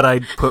 but I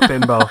put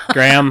pinball.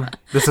 Graham,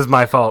 This is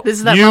my fault. this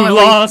is that you moment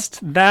where lost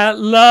that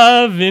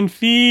love and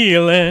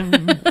feeling.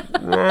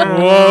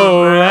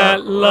 Whoa,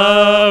 that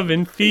love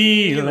and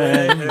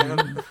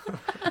feeling.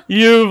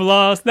 You've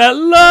lost that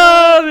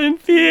love and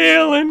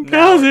feeling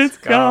because it's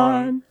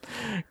gone.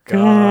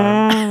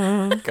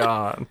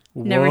 Gone.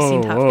 Never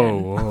seen Top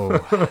Gun. Whoa.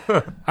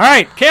 All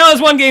right,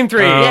 Kayla's won game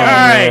 3. Oh, All right,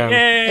 man.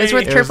 yay. It was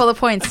worth triple the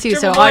points too.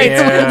 So Triple points.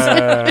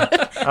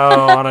 Yeah.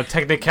 On a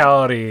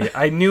technicality.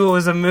 I knew it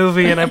was a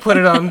movie and I put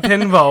it on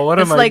pinball. What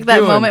it's am I like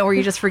doing? that moment where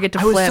you just forget to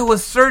I was flip. so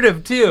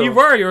assertive too. You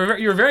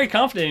were very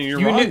confident in your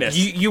wrongness.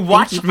 You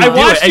watched me I do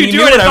watched it, you and do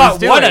knew it and what I was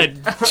thought, what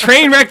doing. a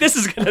train wreck this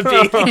is going to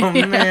be. Oh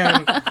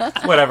man.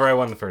 Whatever, I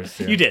won the first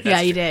two. You did. Yeah,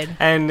 that's you true. did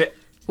And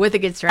with a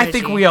good strategy. I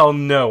think we all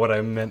know what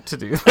I meant to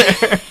do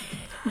there.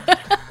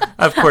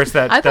 Of course,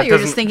 that I thought you were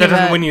just doesn't, thinking that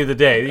doesn't about- win you the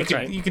day. That's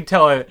right. You can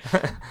tell it.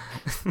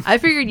 I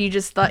figured you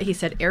just thought he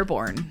said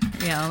airborne.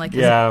 You know, like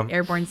 'cause Yeah.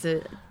 Airborne's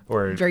a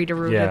Or very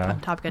derivative yeah.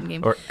 Top Gun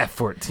game. Or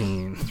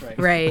F-14.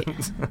 Right.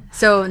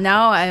 So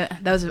now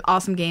that was an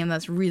awesome game.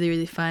 That's really,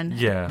 really fun.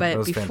 Yeah, that But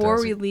was before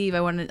we fantastic. leave,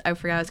 I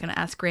forgot I was going to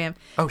ask Graham.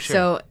 Oh, sure.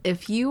 So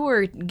if you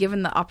were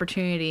given the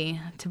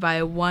opportunity to buy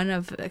a 1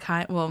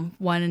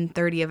 in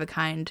 30 of a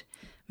kind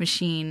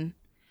machine,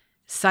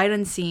 sight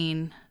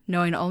unseen,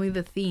 knowing only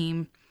the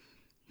theme,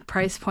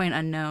 price point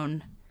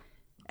unknown,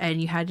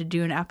 and you had to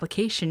do an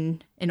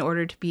application in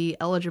order to be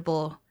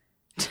eligible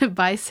to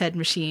buy said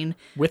machine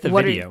With a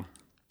what video.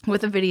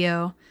 with a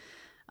video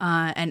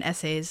and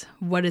essays,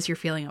 what is your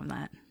feeling on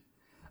that?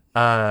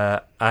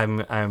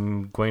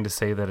 I'm going to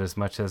say that as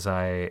much as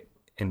I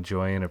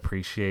enjoy and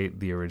appreciate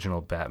the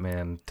original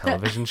Batman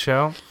television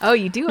show, Oh,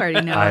 you do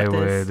already know I about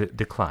this. would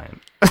decline.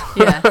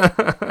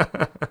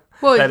 Yeah.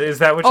 Well, Is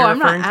that what you're I'm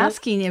not referring to?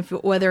 asking if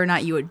whether or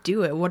not you would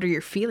do it. What are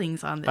your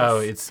feelings on this? Oh,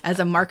 it's- as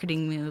a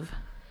marketing move.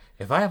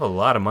 If I have a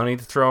lot of money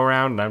to throw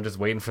around and I'm just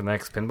waiting for the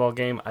next pinball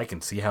game, I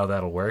can see how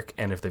that'll work.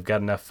 And if they've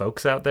got enough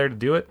folks out there to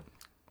do it,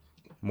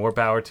 more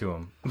power to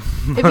them.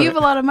 If you have a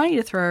lot of money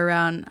to throw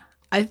around,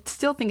 I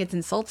still think it's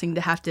insulting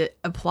to have to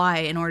apply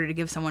in order to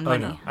give someone Oh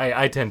money. no,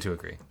 I tend to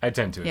agree.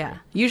 Yeah.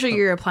 Usually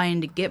you're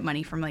applying to get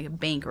money from like a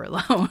bank or a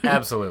loan.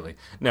 Absolutely.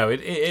 No,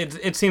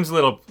 it seems a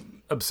little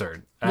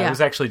absurd. I Yeah.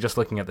 was actually just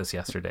looking at this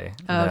yesterday.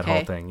 Oh, that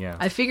whole thing, yeah.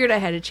 I figured I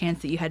had a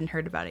chance that you hadn't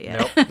heard about it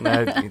yet.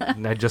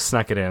 Nope. I just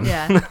snuck it in.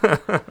 Yeah.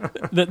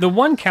 The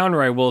one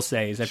counter I will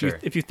say is that Sure.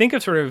 if you think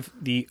of sort of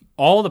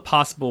all the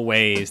possible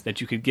ways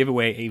that you could give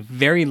away a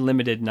very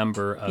limited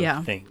number of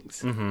Yeah.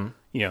 things,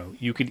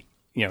 you could,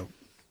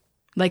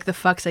 Like the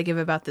fucks I give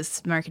about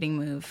this marketing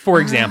move.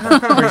 for example,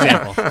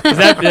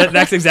 is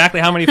that's exactly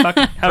how many how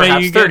many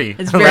Perhaps you 30.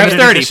 It's A very- limited Perhaps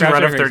 30, edition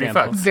run of 30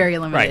 example. fucks. Very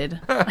Right.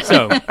 limited.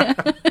 So,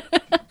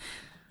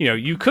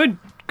 you could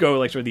go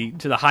like sort of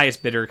to the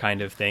highest bidder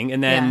kind of thing,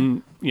 and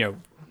then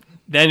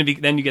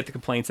then you get the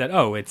complaints that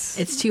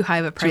It's too high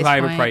of a price too high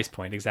point. of a price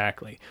point,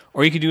 exactly.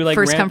 Or you could do like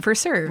First come,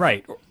 first serve.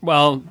 right?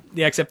 Well,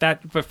 yeah, except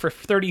that, but for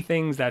 30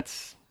 things,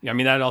 that's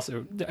that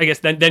also, I guess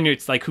then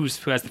it's like who has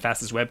the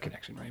fastest web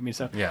connection, right? I mean,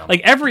 so Yeah.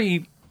 like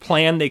every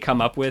plan they come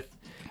up with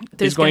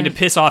There's is going gonna- to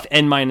piss off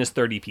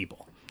n-30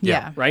 people,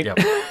 Yeah. right?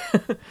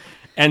 Yep.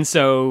 And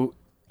so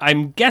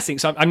I'm guessing.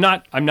 So I'm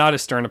not a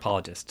stern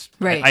apologist.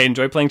 Right. I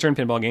enjoy playing turn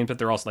pinball games, but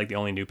they're also like the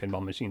only new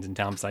pinball machines in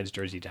town besides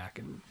Jersey Jack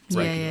and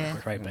Yeah.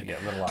 right. But Yeah,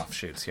 little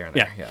offshoots here and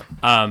yeah. there.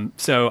 Yeah.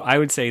 So I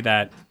would say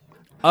that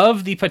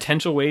of the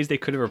potential ways they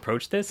could have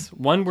approached this,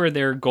 one where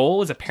their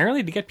goal is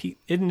apparently to get it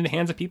in the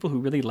hands of people who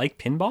really like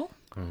pinball.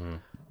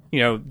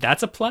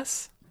 That's a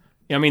plus.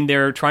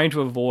 They're trying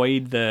to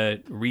avoid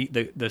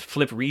the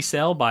flip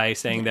resale by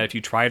saying that if you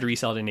try to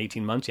resell it in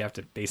 18 months, you have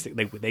to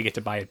basically they get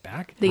to buy it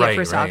back. They Right, get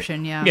first right.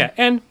 option, yeah. Yeah,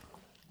 and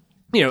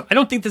I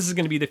don't think this is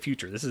going to be the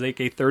future. This is like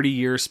a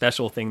 30-year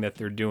special thing that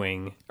they're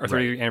doing, or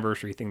 30-year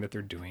anniversary thing that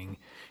they're doing.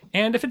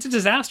 And if it's a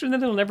disaster, then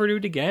they'll never do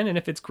it again. And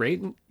if it's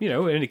great, and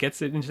it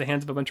gets it into the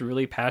hands of a bunch of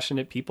really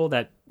passionate people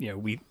that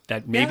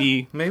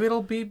maybe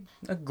it'll be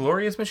a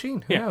glorious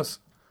machine. Who knows?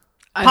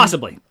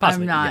 Possibly.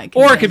 I'm not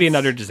Or it could be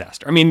another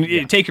disaster. I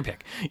mean, take your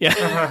pick.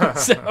 Yeah.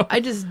 So I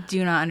just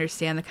do not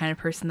understand the kind of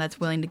person that's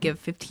willing to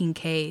give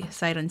 $15K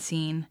sight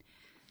unseen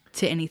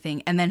to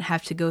anything and then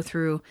have to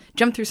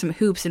jump through some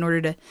hoops in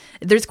order to.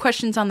 There's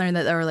questions on there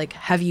that are like,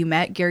 have you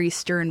met Gary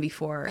Stern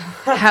before?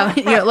 How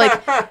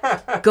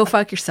go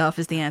fuck yourself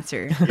is the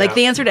answer. Like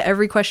the answer to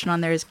every question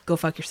on there is go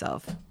fuck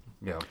yourself.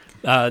 Yeah.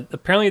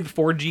 Apparently the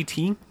Ford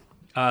GT.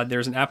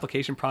 There's an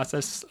application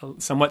process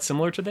somewhat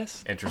similar to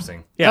this.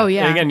 Interesting. Yeah. Oh,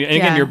 yeah. And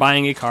again, you're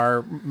buying a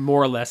car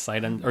more or less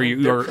or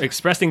you're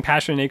expressing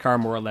passion in a car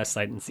more or less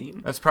sight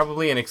unseen. That's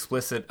probably an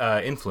explicit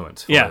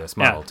influence for this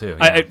model too.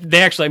 Yeah.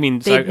 They actually,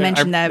 they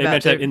mentioned that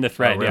in the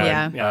thread. Oh, really?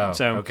 Yeah.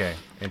 So okay,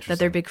 interesting. That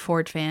they're big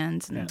Ford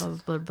fans and blah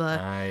blah blah.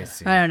 I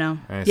see. I don't know.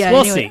 Yeah,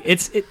 we'll see.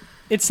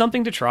 It's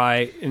something to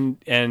try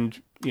and.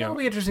 It'll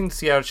be interesting to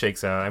see how it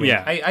shakes out. I mean,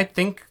 I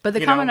think. But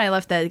the comment I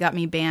left that got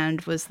me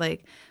banned was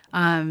like,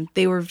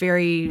 they were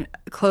very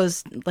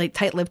closed, like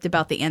tight-lipped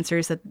about the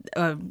answers that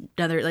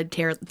another like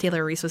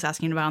Taylor Reese was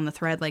asking about on the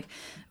thread, like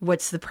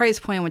what's the price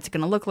point, what's it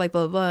going to look like,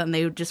 blah, blah, blah, and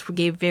they just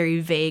gave very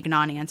vague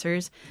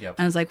non-answers. Yep.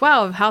 And I was like,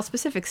 wow, how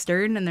specific,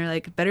 Stern? And they're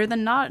like, better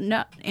than not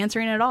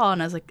answering at all.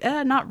 And I was like,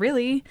 not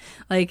really.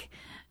 Like,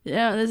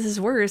 yeah, this is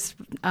worse.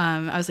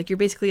 I was like, you're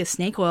basically a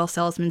snake oil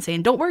salesman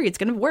saying, don't worry, it's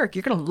going to work.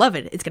 You're going to love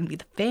it. It's going to be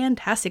the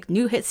fantastic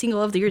new hit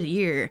single of the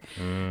year.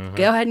 Mm-hmm.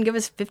 Go ahead and give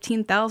us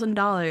 $15,000.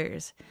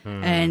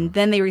 Mm-hmm. And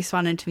then they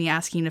responded to me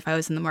asking if I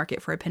was in the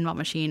market for a pinball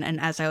machine.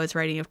 And as I was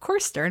writing, of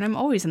course, Stern, I'm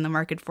always in the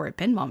market for a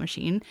pinball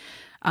machine.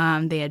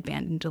 They had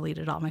banned and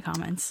deleted all my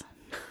comments.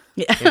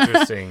 Yeah.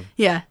 Interesting.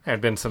 Yeah. There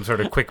had been some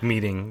sort of quick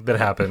meeting that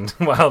happened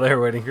while they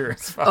were waiting for your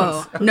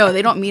response. Oh, no,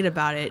 they don't meet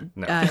about it.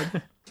 No.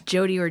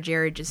 Jody or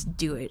Jared just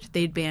do it.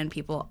 They'd ban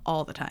people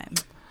all the time.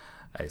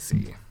 I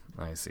see.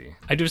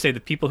 I do say the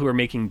people who are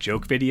making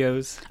joke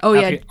videos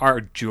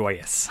are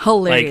joyous.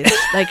 Hilarious.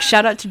 Like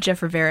shout out to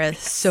Jeff Rivera.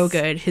 So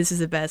good. His is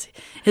the best.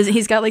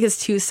 He's got like his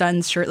two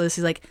sons shirtless.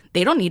 He's like,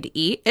 they don't need to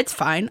eat. It's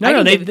fine.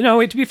 No,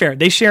 to be fair,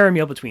 they share a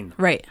meal between them.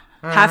 Right.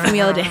 Half a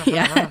meal a day.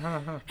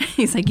 Yeah.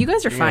 He's like, you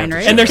guys are fine,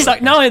 right? And they're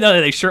not only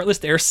are they shirtless,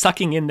 they're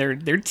sucking in their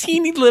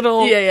teeny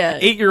little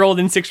 8-year-old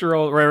and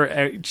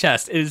 6-year-old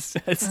chest. It's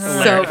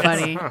so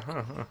funny.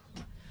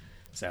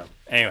 So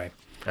anyway.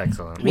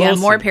 Excellent. Yeah,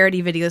 more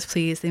parody videos,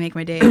 please. They make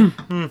my day.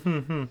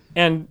 And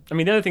I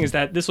mean, the other thing is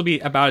that this will be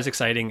about as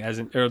exciting as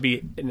it'll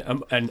be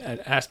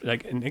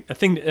a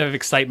thing of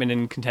excitement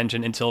and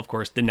contention until, of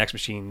course, the next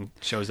machine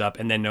shows up,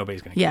 and then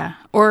nobody's going to. Yeah,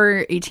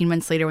 or 18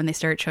 months later when they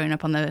start showing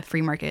up on the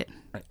free market.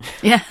 Right.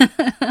 Yeah.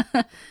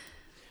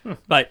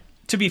 But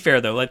to be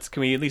fair, though,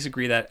 can we at least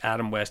agree that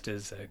Adam West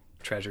is a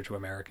treasure to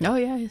America? Oh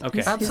yeah,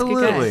 okay,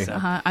 absolutely.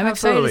 I'm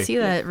excited to see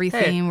that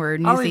retheme or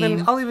new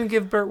theme. I'll even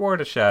give Burt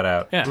Ward a shout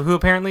out, who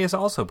apparently is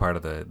also part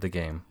of the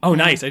game. Oh,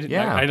 nice!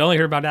 I'd only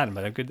heard about Adam,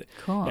 but I'm good.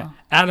 Cool. Yeah.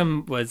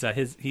 Adam was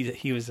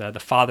he was the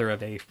father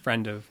of a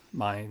friend of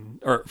mine,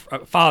 or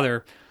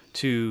father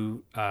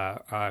to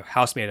a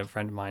housemate of a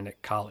friend of mine at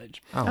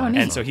college.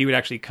 And so he would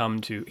actually came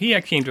to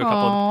a couple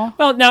of,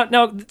 well,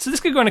 now, so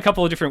this could go in a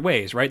couple of different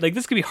ways, right? Like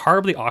this could be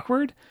horribly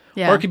awkward,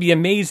 or it could be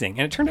amazing.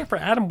 And it turned out for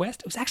Adam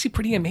West, it was actually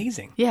pretty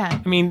amazing.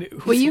 Yeah. I mean,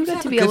 you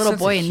got to be a little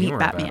boy and meet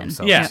Batman.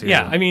 He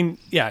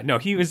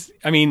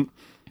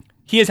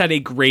has had a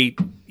great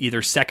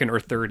either second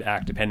or third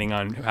act, depending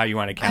on how you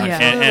want to count it.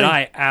 And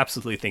I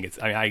absolutely think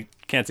I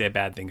can't say a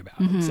bad thing about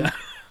it. So.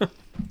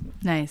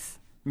 Nice.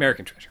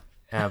 American treasure.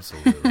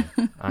 Absolutely.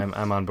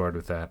 I'm on board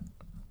with that.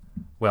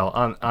 Well,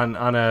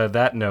 on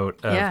that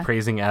note of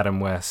praising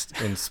Adam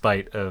West in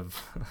spite of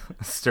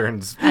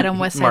Stern's Adam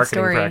West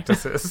marketing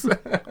practices,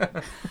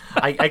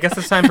 I guess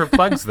it's time for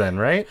plugs then,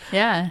 right?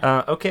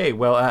 Yeah. Okay.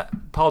 Well,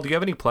 Paul, do you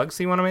have any plugs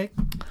you want to make?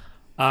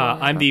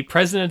 I'm the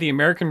president of the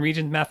American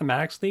Region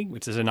Mathematics League,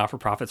 which is a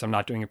not-for-profit, so I'm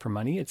not doing it for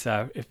money. It's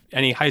if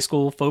any high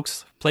school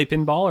folks play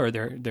pinball or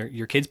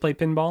your kids play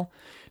pinball,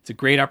 it's a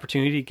great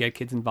opportunity to get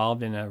kids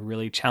involved in a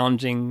really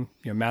challenging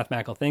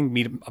mathematical thing,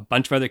 meet a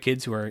bunch of other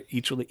kids who are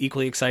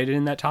equally excited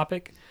in that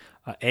topic.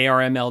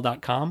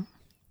 ARML.com.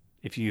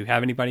 If you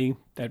have anybody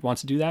that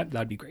wants to do that,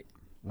 that'd be great.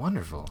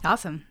 Wonderful.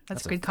 Awesome.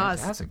 That's a good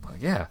cause. Fantastic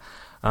plug. Yeah.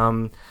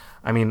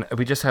 I mean,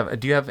 we just have.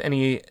 Do you have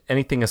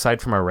anything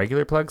aside from our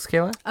regular plugs,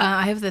 Kayla?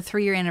 I have the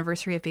 3-year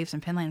anniversary of Babes in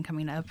Pinland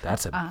coming up.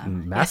 That's a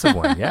massive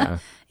one. Yeah.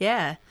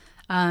 Yeah.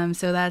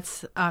 So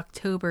that's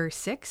October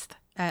 6th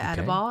at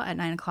Adaball at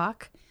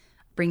 9:00.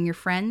 Bring your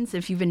friends.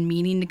 If you've been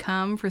meaning to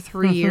come for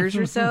 3 years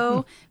or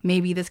so,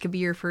 maybe this could be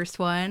your first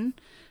one.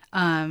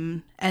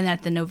 And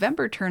at the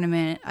November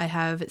tournament, I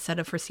have it set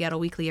up for Seattle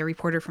Weekly. A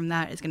reporter from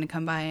that is going to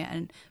come by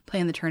and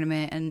play in the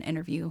tournament and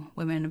interview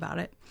women about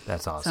it.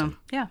 That's awesome. So,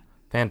 yeah.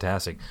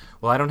 Fantastic.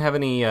 Well, I don't have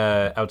any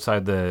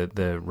outside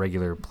the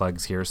regular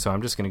plugs here, so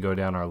I'm just going to go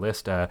down our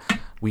list.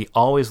 We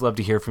always love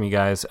to hear from you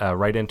guys.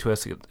 Write into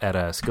us at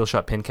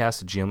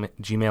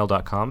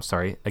skillshotpincast@gmail.com.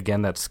 Sorry.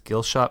 Again, that's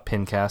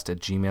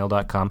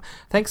skillshotpincast@gmail.com.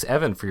 Thanks,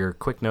 Evan, for your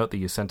quick note that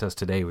you sent us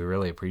today. We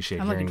really appreciate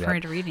hearing that. I'm looking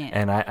forward to reading it.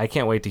 And I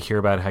can't wait to hear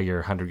about how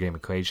your 100-game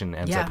equation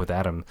ends up with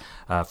Adam.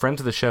 Friend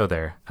of the show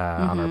there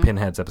on our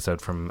Pinheads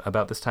episode from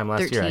about this time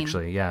last year,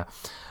 actually. Yeah.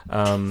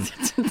 And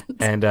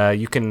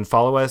you can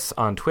follow us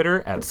on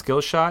Twitter at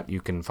Skillshot.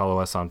 You can follow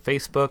us on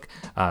Facebook,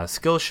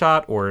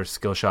 Skillshot or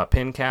Skillshot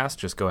Pincast.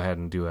 Just go ahead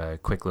and do a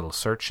quick little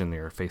search in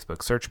your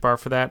Facebook search bar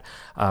for that.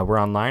 We're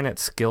online at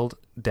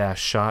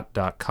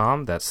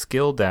skill-shot.com. That's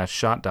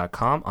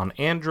skill-shot.com. On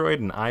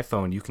Android and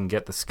iPhone, you can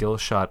get the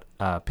Skillshot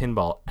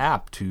pinball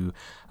app to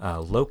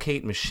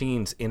locate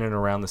machines in and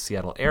around the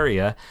Seattle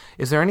area.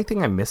 Is there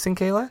anything I'm missing,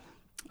 Kayla?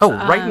 Oh,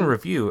 rate and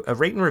review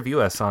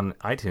us on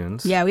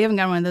iTunes. Yeah, we haven't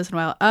gotten one of those in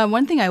a while.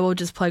 One thing I will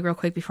just plug real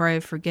quick before I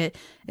forget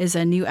is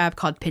a new app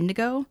called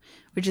Pindigo,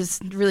 which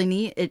is really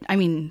neat.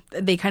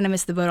 They kind of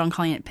missed the boat on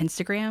calling it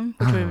Pinstagram,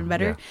 which would have been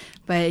better. Yeah.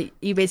 But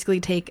you basically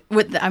take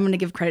I'm going to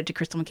give credit to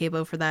Crystal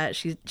McCabo for that.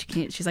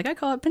 She's like, I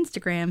call it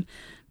Pinstagram.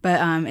 But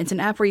it's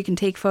an app where you can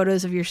take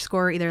photos of your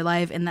score either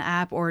live in the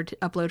app or to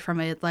upload from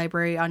a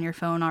library on your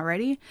phone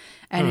already.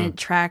 And it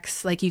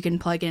tracks, like you can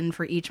plug in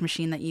for each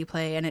machine that you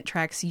play, and it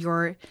tracks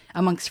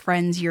amongst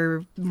friends,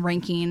 your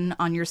ranking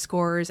on your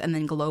scores, and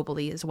then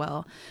globally as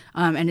well.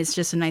 And it's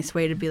just a nice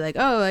way to be like,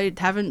 oh, I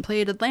haven't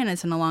played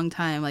Atlantis in a long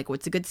time. Like,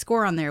 what's a good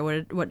score on there?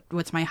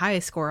 What's my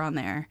highest score on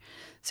there?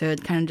 So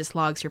it kind of just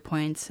logs your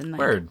points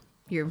and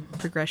your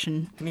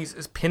progression.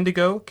 Is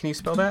Pindigo? Can you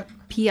spell that?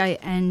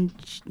 Pindigo.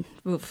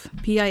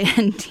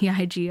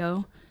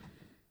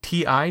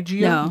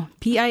 T-I-G-O? No,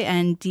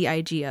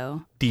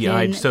 Pindigo.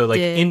 So like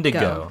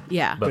indigo.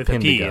 Yeah. But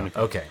Pindigo.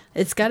 Okay.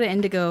 It's got an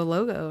indigo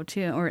logo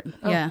too.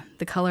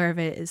 The color of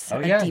it is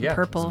deep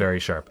purple. It's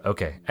very sharp.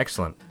 Okay,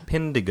 excellent.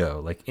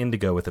 Pindigo, like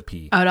indigo with a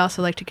P. I would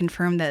also like to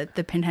confirm that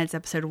the Pinheads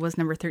episode was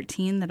number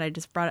 13 that I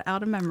just brought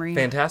out of memory.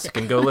 Fantastic.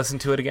 And go listen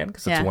to it again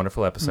because it's a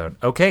wonderful episode.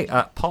 Okay,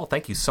 Paul,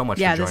 thank you so much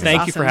for joining us.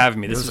 Thank you for having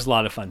me. This was a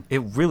lot of fun.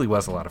 It really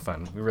was a lot of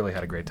fun. We really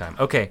had a great time.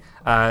 Okay,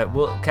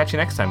 we'll catch you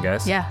next time,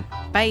 guys. Yeah.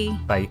 Bye.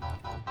 Bye.